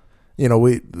possible. You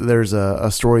know, there's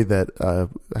a story that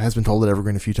has been told at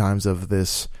Evergreen a few times of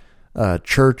this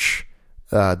church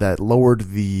that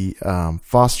lowered the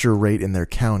foster rate in their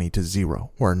county to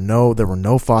 0, where there were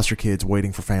no foster kids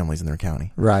waiting for families in their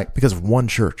county, right? Because of one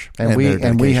church, and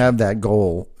we have that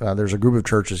goal. There's a group of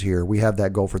churches here. We have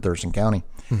that goal for Thurston County,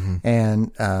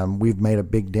 and we've made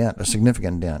a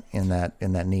significant dent in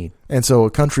that need. And so,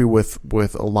 a country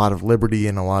with a lot of liberty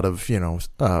and a lot of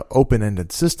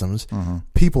open-ended systems,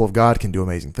 people of God can do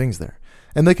amazing things there.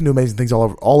 And they can do amazing things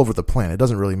all over the planet. It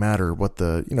doesn't really matter what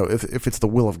if it's the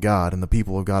will of God and the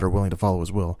people of God are willing to follow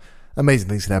his will, amazing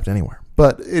things can happen anywhere.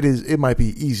 But it might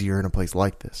be easier in a place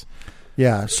like this.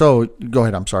 Yeah. So go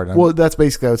ahead. I'm sorry. Well, that's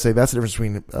basically, I would say that's the difference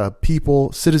between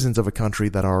people, citizens of a country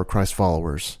that are Christ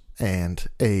followers, and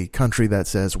a country that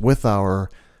says, with our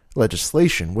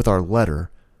legislation, with our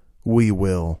letter, we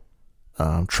will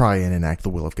try and enact the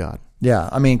will of God. Yeah.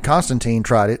 I mean, Constantine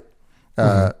tried it.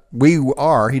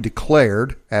 He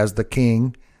declared as the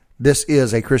king, this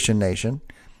is a Christian nation,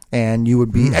 and you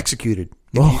would be executed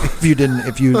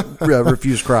if you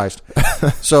refuse Christ.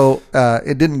 So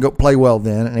it didn't play well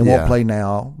then, and it won't play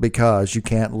now, because you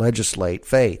can't legislate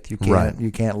faith. You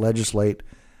can't legislate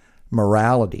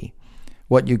morality.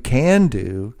 What you can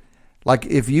do, like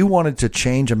if you wanted to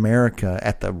change America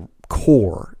at the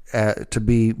core to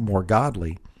be more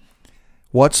godly,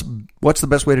 what's the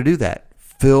best way to do that?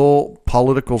 Fill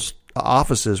political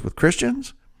offices with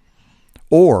Christians,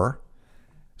 or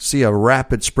see a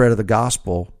rapid spread of the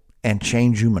gospel and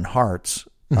change human hearts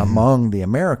among the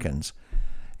Americans?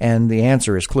 And the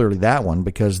answer is clearly that one,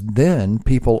 because then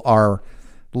people are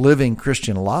living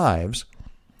Christian lives,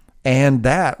 and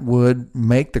that would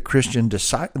make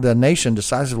the nation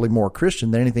decisively more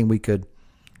Christian than anything we could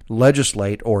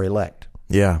legislate or elect.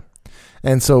 Yeah.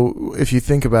 And so if you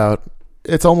think about,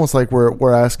 it's almost like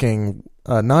we're asking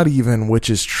not even which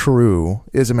is true,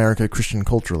 is America Christian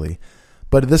culturally,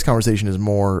 but this conversation is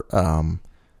more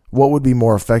what would be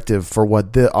more effective for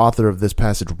what the author of this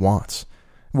passage wants,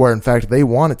 where in fact they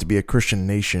want it to be a Christian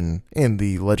nation in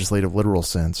the legislative literal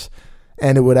sense,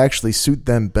 and it would actually suit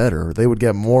them better. They would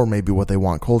get more maybe what they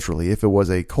want culturally if it was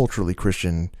a culturally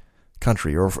Christian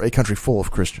country, or a country full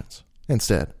of Christians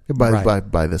instead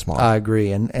by this model. I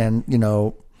agree. And you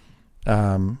know,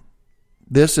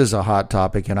 this is a hot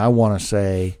topic, and I want to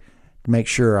say, make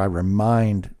sure I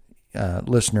remind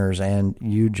listeners and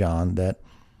you, John,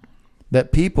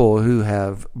 that people who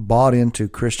have bought into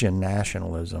Christian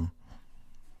nationalism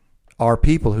are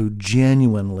people who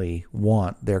genuinely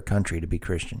want their country to be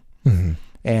Christian. Mm-hmm.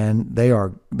 And they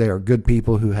are good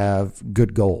people who have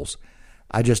good goals.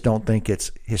 I just don't think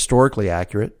it's historically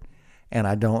accurate, and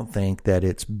I don't think that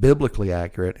it's biblically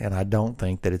accurate, and I don't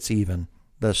think that it's even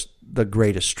the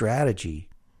greatest strategy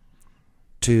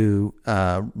to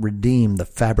redeem the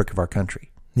fabric of our country.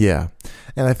 Yeah.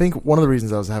 And I think one of the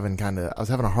reasons I was having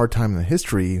a hard time in the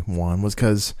history one was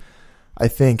because I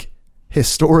think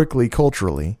historically,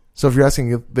 culturally, so if you're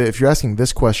asking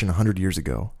this question 100 years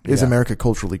ago, is America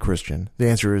culturally Christian? The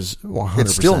answer is 100%.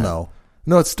 It's still no.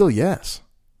 No, it's still yes.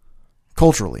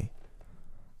 Culturally.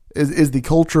 Is the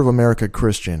culture of America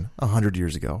Christian 100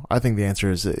 years ago? I think the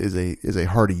answer is a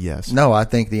hearty yes. No, I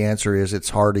think the answer is it's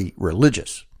hearty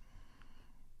religious.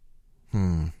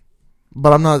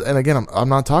 But I'm not, and again, I'm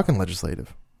not talking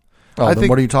legislative. Oh, then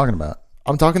what are you talking about?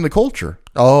 I'm talking the culture.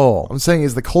 Oh. I'm saying,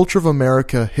 is the culture of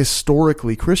America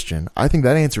historically Christian? I think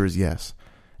that answer is yes.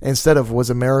 Instead of, was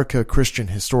America Christian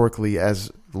historically,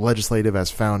 as legislative, as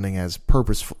founding, as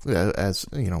purposeful, as,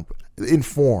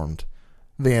 informed?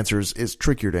 The answer is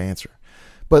trickier to answer.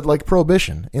 But like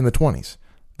prohibition in the 1920s,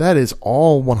 that is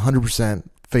all 100%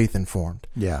 faith informed.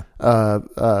 Yeah.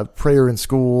 Prayer in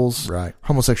schools, right.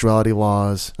 Homosexuality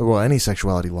laws, well, any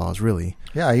sexuality laws, really.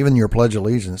 Yeah, even your Pledge of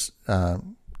Allegiance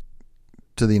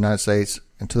to the United States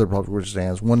and to the Republic which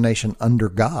stands, one nation under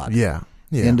God. Yeah.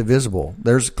 Indivisible.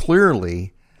 There's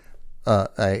clearly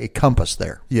a compass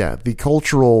there. Yeah, the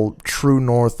cultural true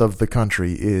north of the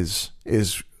country is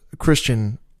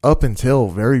Christian up until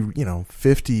very,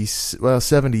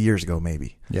 70 years ago,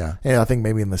 maybe. Yeah. And I think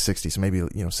maybe in the 60s, maybe,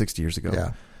 60 years ago.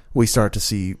 Yeah. We start to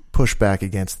see pushback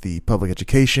against the public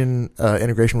education,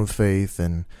 integration with faith,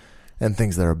 and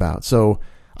things thereabout. So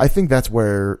I think that's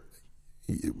where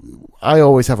I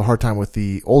always have a hard time with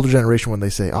the older generation when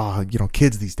they say,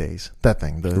 kids these days, that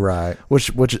thing. Right.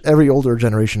 Which every older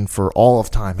generation for all of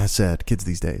time has said, kids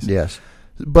these days. Yes.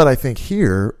 But I think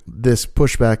here, this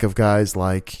pushback of guys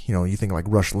like, you think like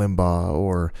Rush Limbaugh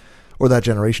or that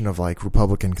generation of like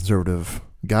Republican conservative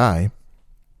guy,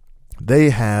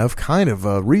 they have kind of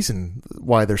a reason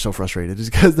why they're so frustrated, is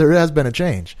because there has been a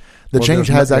change. The change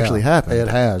has actually happened. It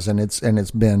has, and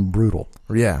it's been brutal.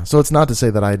 Yeah. So it's not to say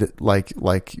that I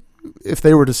like if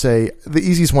they were to say the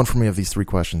easiest one for me of these three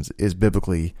questions is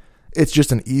biblically, it's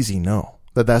just an easy no.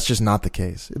 That's just not the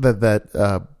case.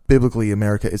 That biblically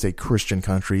America is a Christian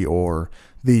country or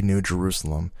the New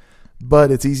Jerusalem. But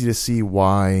it's easy to see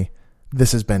why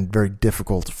this has been very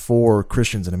difficult for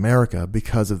Christians in America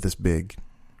because of this big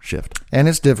shift. And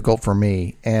it's difficult for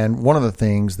me. And one of the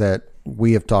things that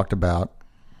we have talked about,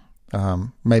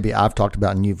 maybe I've talked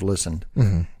about and you've listened,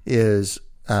 is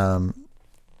how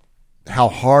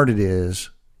hard it is,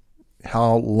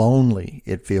 how lonely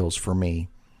it feels for me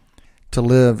to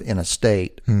live in a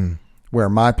state where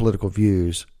my political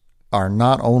views are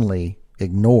not only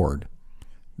ignored,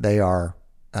 they are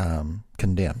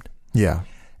condemned. Yeah.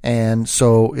 And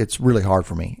so it's really hard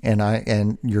for me.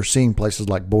 And you're seeing places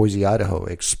like Boise, Idaho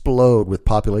explode with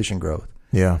population growth.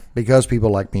 Yeah. Because people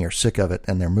like me are sick of it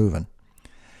and they're moving.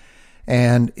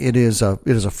 And it is a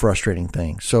frustrating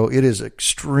thing. So it is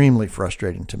extremely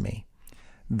frustrating to me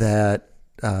that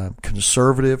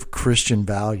conservative Christian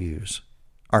values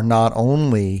are not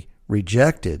only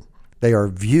rejected, they are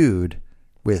viewed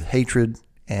with hatred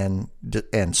and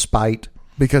spite.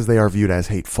 Because they are viewed as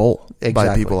hateful by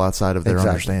Exactly. people outside of their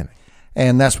understanding.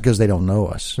 And that's because they don't know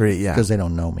us. Right, yeah. Because they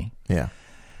don't know me. Yeah.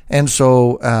 And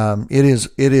so it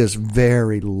is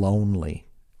very lonely,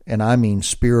 and I mean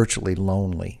spiritually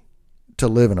lonely, to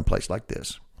live in a place like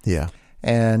this. Yeah.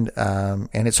 And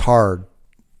it's hard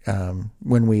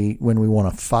when we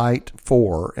want to fight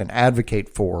for and advocate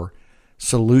for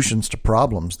solutions to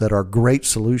problems that are great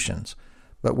solutions,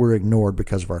 but we're ignored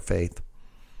because of our faith.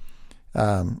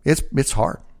 It's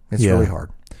hard. It's really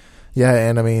hard. Yeah,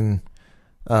 and I mean,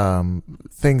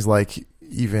 things like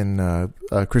even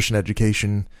Christian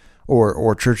education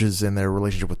or churches in their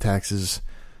relationship with taxes.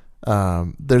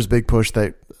 There's a big push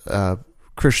that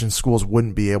Christian schools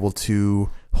wouldn't be able to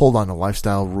hold on to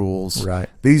lifestyle rules. Right.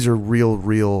 These are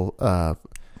real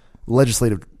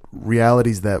legislative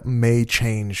realities that may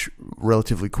change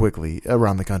relatively quickly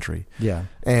around the country. Yeah.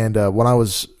 And when I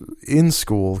was in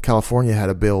school, California had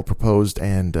a bill proposed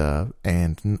and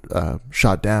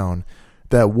shot down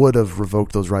that would have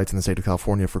revoked those rights in the state of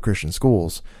California for Christian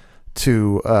schools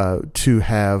to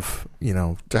have, you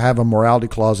know, To have a morality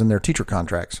clause in their teacher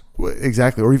contracts.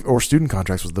 exactly, or student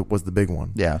contracts was the big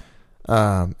one. Yeah.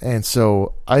 And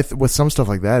so with some stuff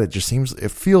like that,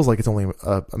 it feels like it's only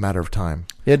a matter of time.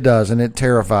 It does, and it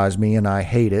terrifies me, and I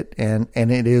hate it. And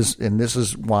this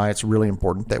is why it's really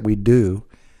important that we do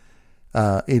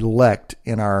elect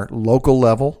in our local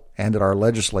level and at our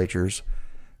legislatures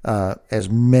as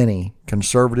many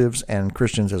conservatives and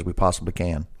Christians as we possibly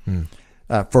can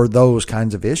for those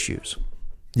kinds of issues.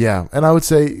 Yeah, and I would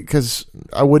say, because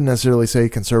I wouldn't necessarily say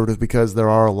conservative, because there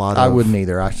are a lot of... I wouldn't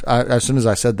either. I as soon as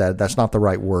I said that, that's not the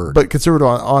right word. But conservative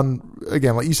on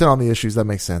again, like you said, on the issues, that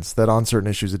makes sense. That on certain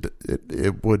issues,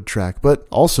 it would track. But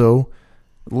also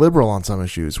liberal on some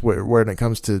issues, where when it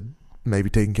comes to maybe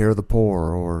taking care of the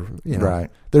poor, or, you know,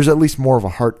 Right. there's at least more of a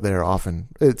heart there often,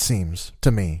 it seems to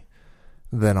me,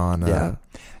 than on... Yeah.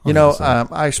 on the other side.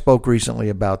 I spoke recently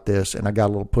about this, and I got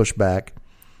a little pushback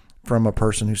from a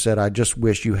person who said, I just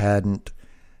wish you hadn't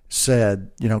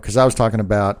said, you know, because I was talking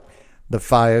about the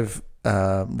five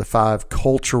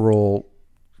cultural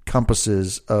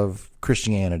compasses of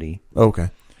Christianity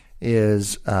Okay.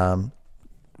 is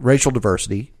racial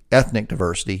diversity, ethnic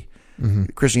diversity. Mm-hmm.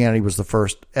 Christianity was the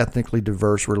first ethnically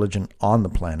diverse religion on the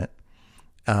planet.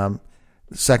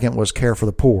 Second was care for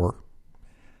the poor.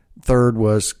 Third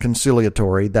was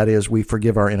conciliatory. That is, we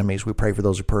forgive our enemies. We pray for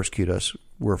those who persecute us.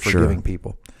 We're forgiving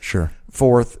people. Sure.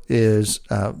 Fourth is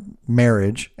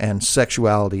marriage, and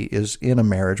sexuality is in a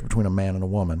marriage between a man and a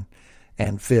woman.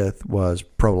 And fifth was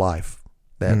pro-life,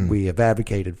 that we have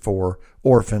advocated for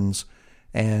orphans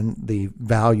and the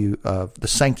value of the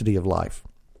sanctity of life.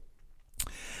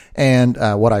 And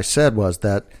what I said was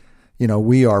that, you know,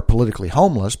 we are politically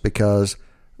homeless because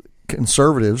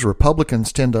conservatives,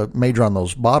 Republicans tend to major on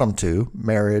those bottom two,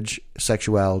 marriage,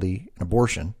 sexuality, and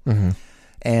abortion. Mm-hmm.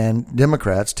 And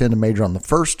Democrats tend to major on the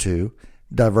first two,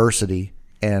 diversity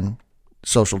and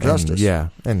social justice.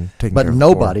 And taking but care of the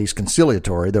nobody's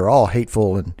conciliatory. They're all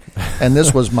hateful, and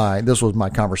this was my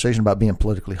conversation about being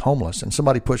politically homeless. And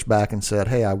somebody pushed back and said,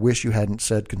 "Hey, I wish you hadn't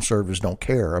said conservatives don't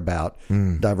care about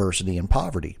diversity and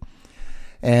poverty."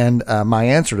 And my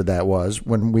answer to that was,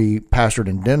 when we pastored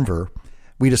in Denver,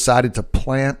 we decided to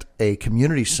plant a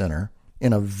community center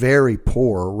in a very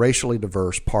poor, racially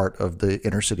diverse part of the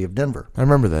inner city of Denver. I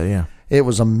remember that, yeah. It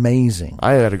was amazing.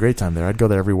 I had a great time there. I'd go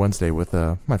there every Wednesday with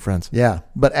my friends. Yeah.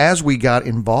 But as we got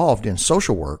involved in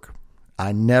social work,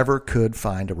 I never could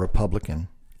find a Republican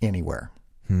anywhere.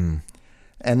 And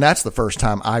that's the first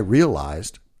time I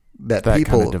realized that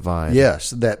people... kind of divide. Yes,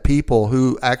 that people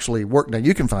who actually work... Now,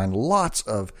 you can find lots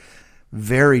of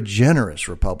very generous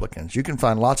Republicans. You can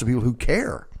find lots of people who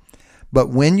care. But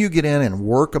when you get in and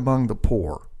work among the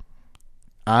poor,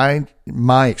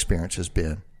 my experience has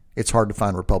been, it's hard to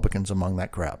find Republicans among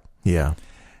that crowd. Yeah.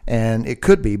 And it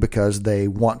could be because they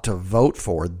want to vote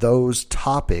for those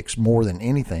topics more than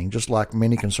anything, just like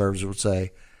many conservatives would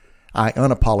say, I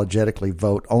unapologetically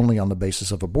vote only on the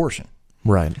basis of abortion.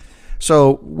 Right.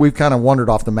 So we've kind of wandered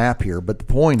off the map here, but the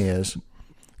point is,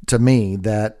 to me,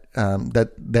 that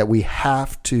that we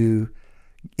have to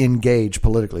engage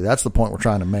politically. That's the point we're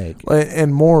trying to make.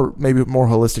 And maybe more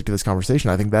holistic to this conversation,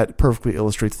 I think that perfectly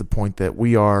illustrates the point that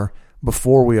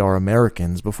before we are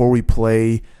Americans, before we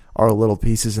play our little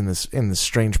pieces in this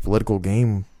strange political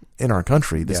game in our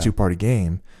country, this two-party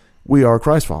game, we are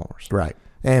Christ followers. Right.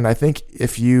 And I think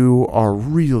if you are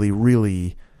really,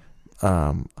 really,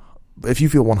 if you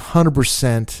feel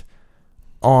 100%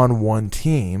 on one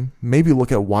team, maybe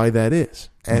look at why that is.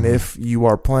 And if you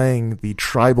are playing the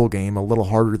tribal game a little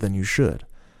harder than you should,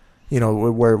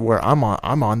 where I'm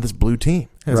on this blue team.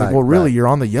 And it's like, well, really, you're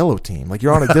on the yellow team. Like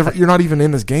you're on a different. You're not even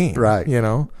in this game, right?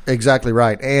 Exactly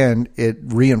right. And it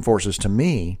reinforces to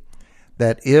me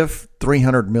that if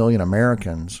 300 million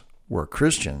Americans were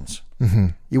Christians,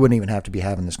 you wouldn't even have to be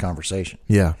having this conversation.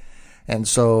 Yeah. And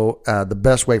so the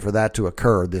best way for that to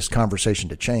occur, this conversation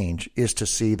to change, is to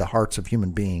see the hearts of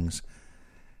human beings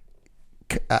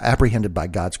apprehended by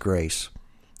God's grace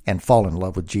and fall in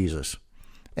love with Jesus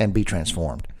and be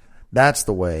transformed. That's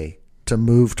the way to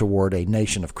move toward a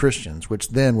nation of Christians, which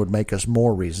then would make us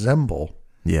more resemble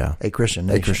a Christian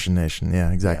nation. A Christian nation, yeah,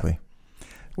 exactly.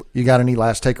 Yeah. You got any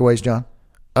last takeaways, John?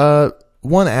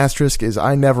 One asterisk is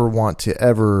I never want to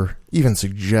ever even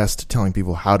suggest telling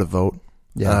people how to vote.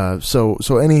 Yeah. So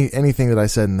anything that I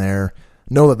said in there,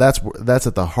 know that's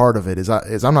at the heart of it. Is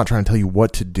I'm not trying to tell you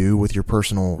what to do with your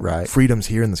personal freedoms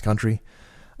here in this country.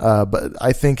 But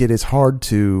I think it is hard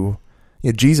to.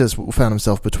 Jesus found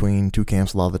himself between two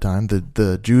camps a lot of the time.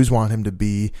 The Jews want him to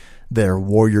be their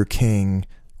warrior king,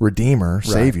 redeemer,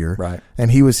 savior, right.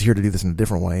 And he was here to do this in a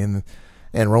different way.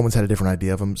 And Romans had a different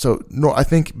idea of him. So no, I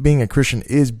think being a Christian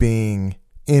is being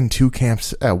in two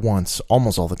camps at once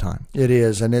almost all the time. It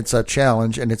is, and it's a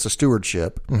challenge, and it's a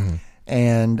stewardship.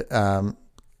 And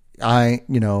I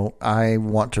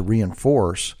want to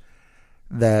reinforce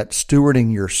that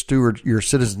stewarding your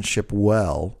citizenship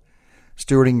well,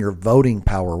 stewarding your voting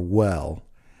power well,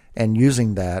 and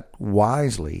using that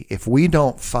wisely. If we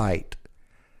don't fight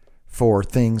for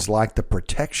things like the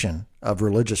protection of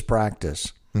religious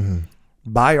practice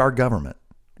by our government,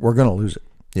 we're going to lose it.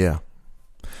 Yeah.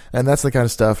 And that's the kind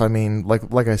of stuff, I mean,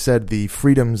 like I said, the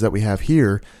freedoms that we have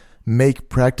here make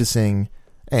practicing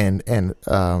and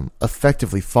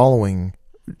effectively following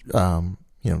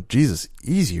Jesus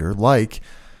easier. Like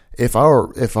if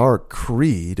our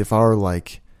creed, if our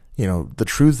the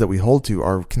truths that we hold to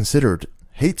are considered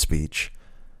hate speech,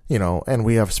 and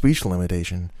we have speech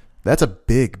limitation, that's a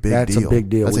big deal. That's a big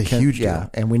deal. That's a huge deal. Yeah,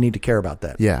 and we need to care about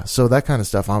that. Yeah. So that kind of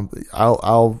stuff, I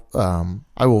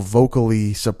will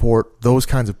vocally support those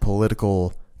kinds of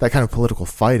political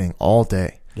fighting all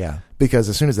day. Yeah. Because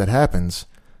as soon as that happens,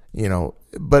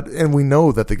 and we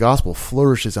know that the gospel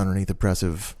flourishes underneath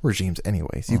oppressive regimes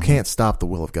anyways. You can't stop the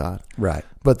will of God. Right.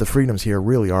 But the freedoms here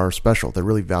really are special. They're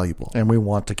really valuable. And we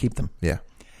want to keep them. Yeah.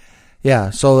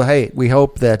 Yeah. So, hey, we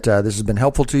hope that this has been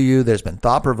helpful to you, that it's been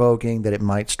thought-provoking, that it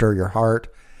might stir your heart.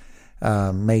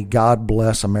 May God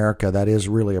bless America. That is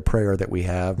really a prayer that we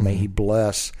have. May He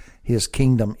bless His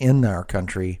kingdom in our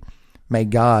country. May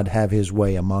God have His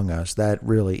way among us. That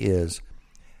really is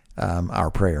our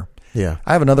prayer. Yeah.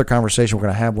 I have another conversation we're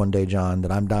going to have one day, John,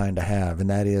 that I'm dying to have, and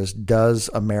that is, does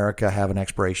America have an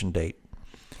expiration date?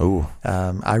 Oh.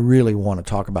 I really want to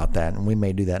talk about that, and we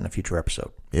may do that in a future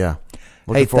episode. Yeah.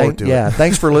 Looking forward to it. Yeah.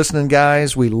 Thanks for listening,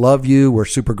 guys. We love you. We're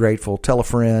super grateful. Tell a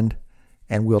friend,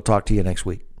 and we'll talk to you next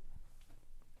week.